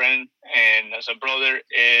as a friend and as a brother,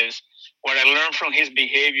 is what I learned from his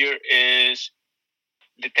behavior is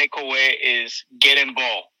the takeaway is get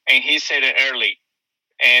involved. And he said it early.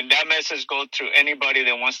 And that message goes to anybody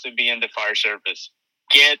that wants to be in the fire service.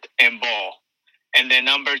 Get involved. And then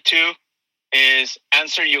number 2 is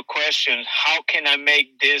answer your question. How can I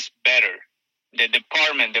make this better? The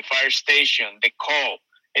department, the fire station, the call.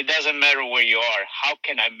 It doesn't matter where you are. How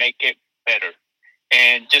can I make it better?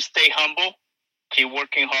 And just stay humble, keep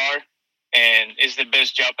working hard, and it's the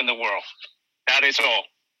best job in the world. That is all.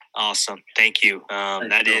 Awesome. Thank you.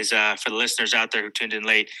 That is, for the listeners out there who tuned in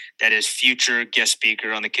late, that is future guest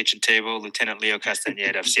speaker on the kitchen table, Lieutenant Leo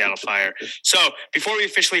Castañeda of Seattle Fire. So before we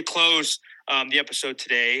officially close the episode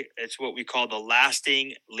today, it's what we call the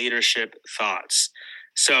lasting leadership thoughts.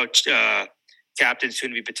 So, Captain,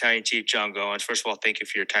 soon-to-be Battalion Chief Jon Goins, first of all, thank you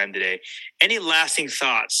for your time today. Any lasting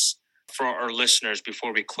thoughts for our listeners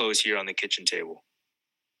before we close here on the kitchen table?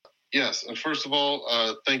 Yes, and first of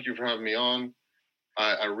all, thank you for having me on.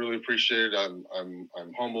 I really appreciate it. I'm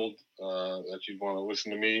humbled that you'd want to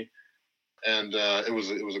listen to me, and it was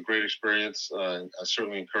a great experience. I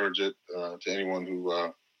certainly encourage it to anyone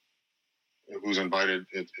who's invited.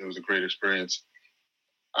 It was a great experience.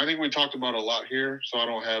 I think we talked about a lot here, so I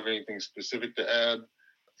don't have anything specific to add,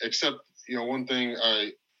 except, one thing.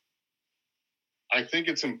 I think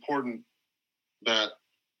it's important that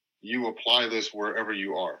you apply this wherever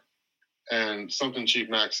you are. And something Chief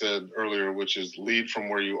Mack said earlier, which is lead from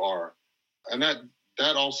where you are. And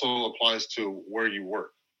that also applies to where you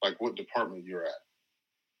work, like what department you're at.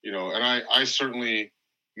 And I certainly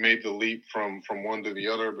made the leap from one to the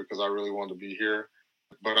other because I really wanted to be here.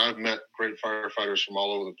 But I've met great firefighters from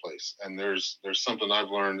all over the place. And there's something I've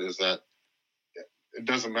learned is that it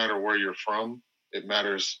doesn't matter where you're from. It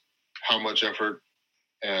matters how much effort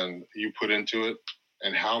and you put into it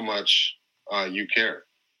and how much you care.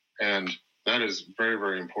 And that is very,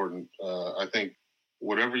 very important. I think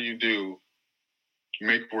whatever you do,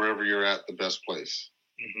 make wherever you're at the best place.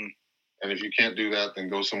 Mm-hmm. And if you can't do that, then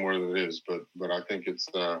go somewhere that is. But I think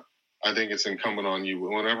it's incumbent on you.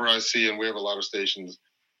 Whenever I see, and we have a lot of stations,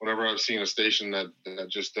 whenever I've seen a station that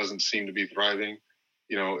just doesn't seem to be thriving,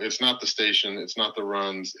 it's not the station, it's not the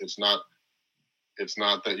runs, it's not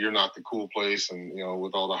that you're not the cool place and,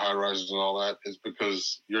 with all the high rises and all that. It's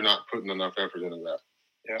because you're not putting enough effort into that.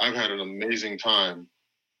 Yeah. I've had an amazing time,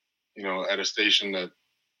 at a station that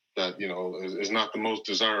is not the most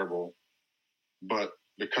desirable, but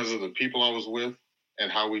because of the people I was with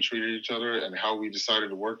and how we treated each other and how we decided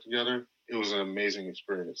to work together, it was an amazing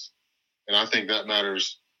experience. And I think that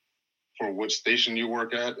matters for which station you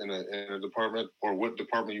work at in a department or what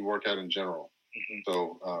department you work at in general. Mm-hmm.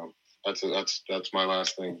 So that's my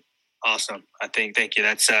last thing. Awesome. Thank you.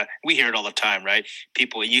 That's we hear it all the time, right?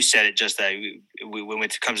 People, you said it just that when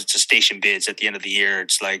it comes to station bids at the end of the year,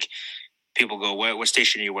 it's like people go, what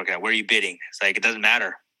station are you working at? Where are you bidding? It's like, it doesn't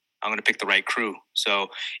matter. I'm going to pick the right crew. So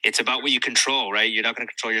it's about what you control, right? You're not going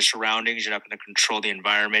to control your surroundings. You're not going to control the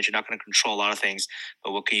environment. You're not going to control a lot of things.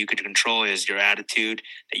 But what you could control is your attitude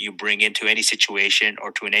that you bring into any situation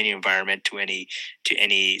or to any environment, to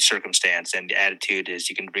any circumstance. And the attitude is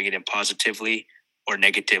you can bring it in positively or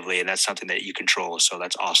negatively, and that's something that you control. So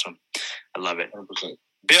that's awesome. I love it. 100%.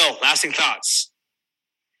 Bill, lasting thoughts?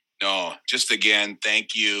 No, just again,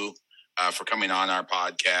 thank you for coming on our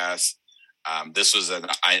podcast. This was an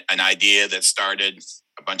idea that started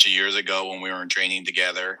a bunch of years ago when we were in training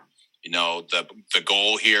together. The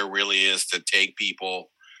goal here really is to take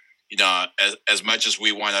people, as much as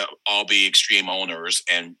we want to all be extreme owners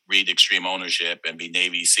and read Extreme Ownership and be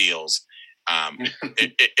Navy SEALs,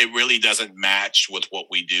 it really doesn't match with what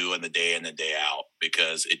we do in the day in and day out,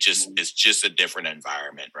 because it's just a different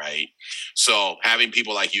environment, right? So having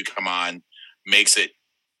people like you come on makes it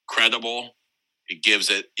credible. It gives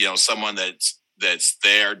it, someone that's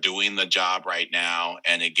there doing the job right now,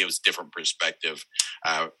 and it gives different perspective,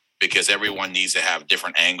 because everyone needs to have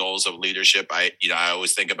different angles of leadership. I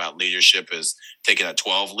always think about leadership as taking a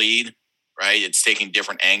 12 lead, right? It's taking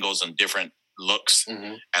different angles and different looks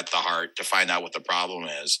at the heart to find out what the problem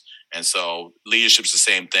is. And so leadership's the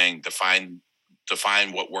same thing. To find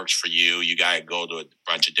what works for you, you got to go to a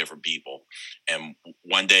bunch of different people, and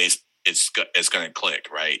one day it's going to click,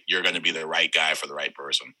 right? You're going to be the right guy for the right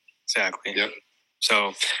person. Exactly. Yep.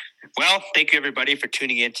 So, well, thank you everybody for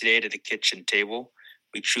tuning in today to the kitchen table.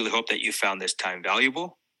 We truly hope that you found this time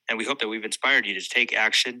valuable, and we hope that we've inspired you to take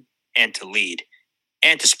action and to lead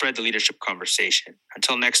and to spread the leadership conversation.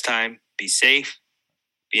 Until next time, be safe,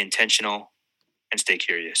 be intentional, and stay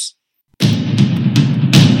curious.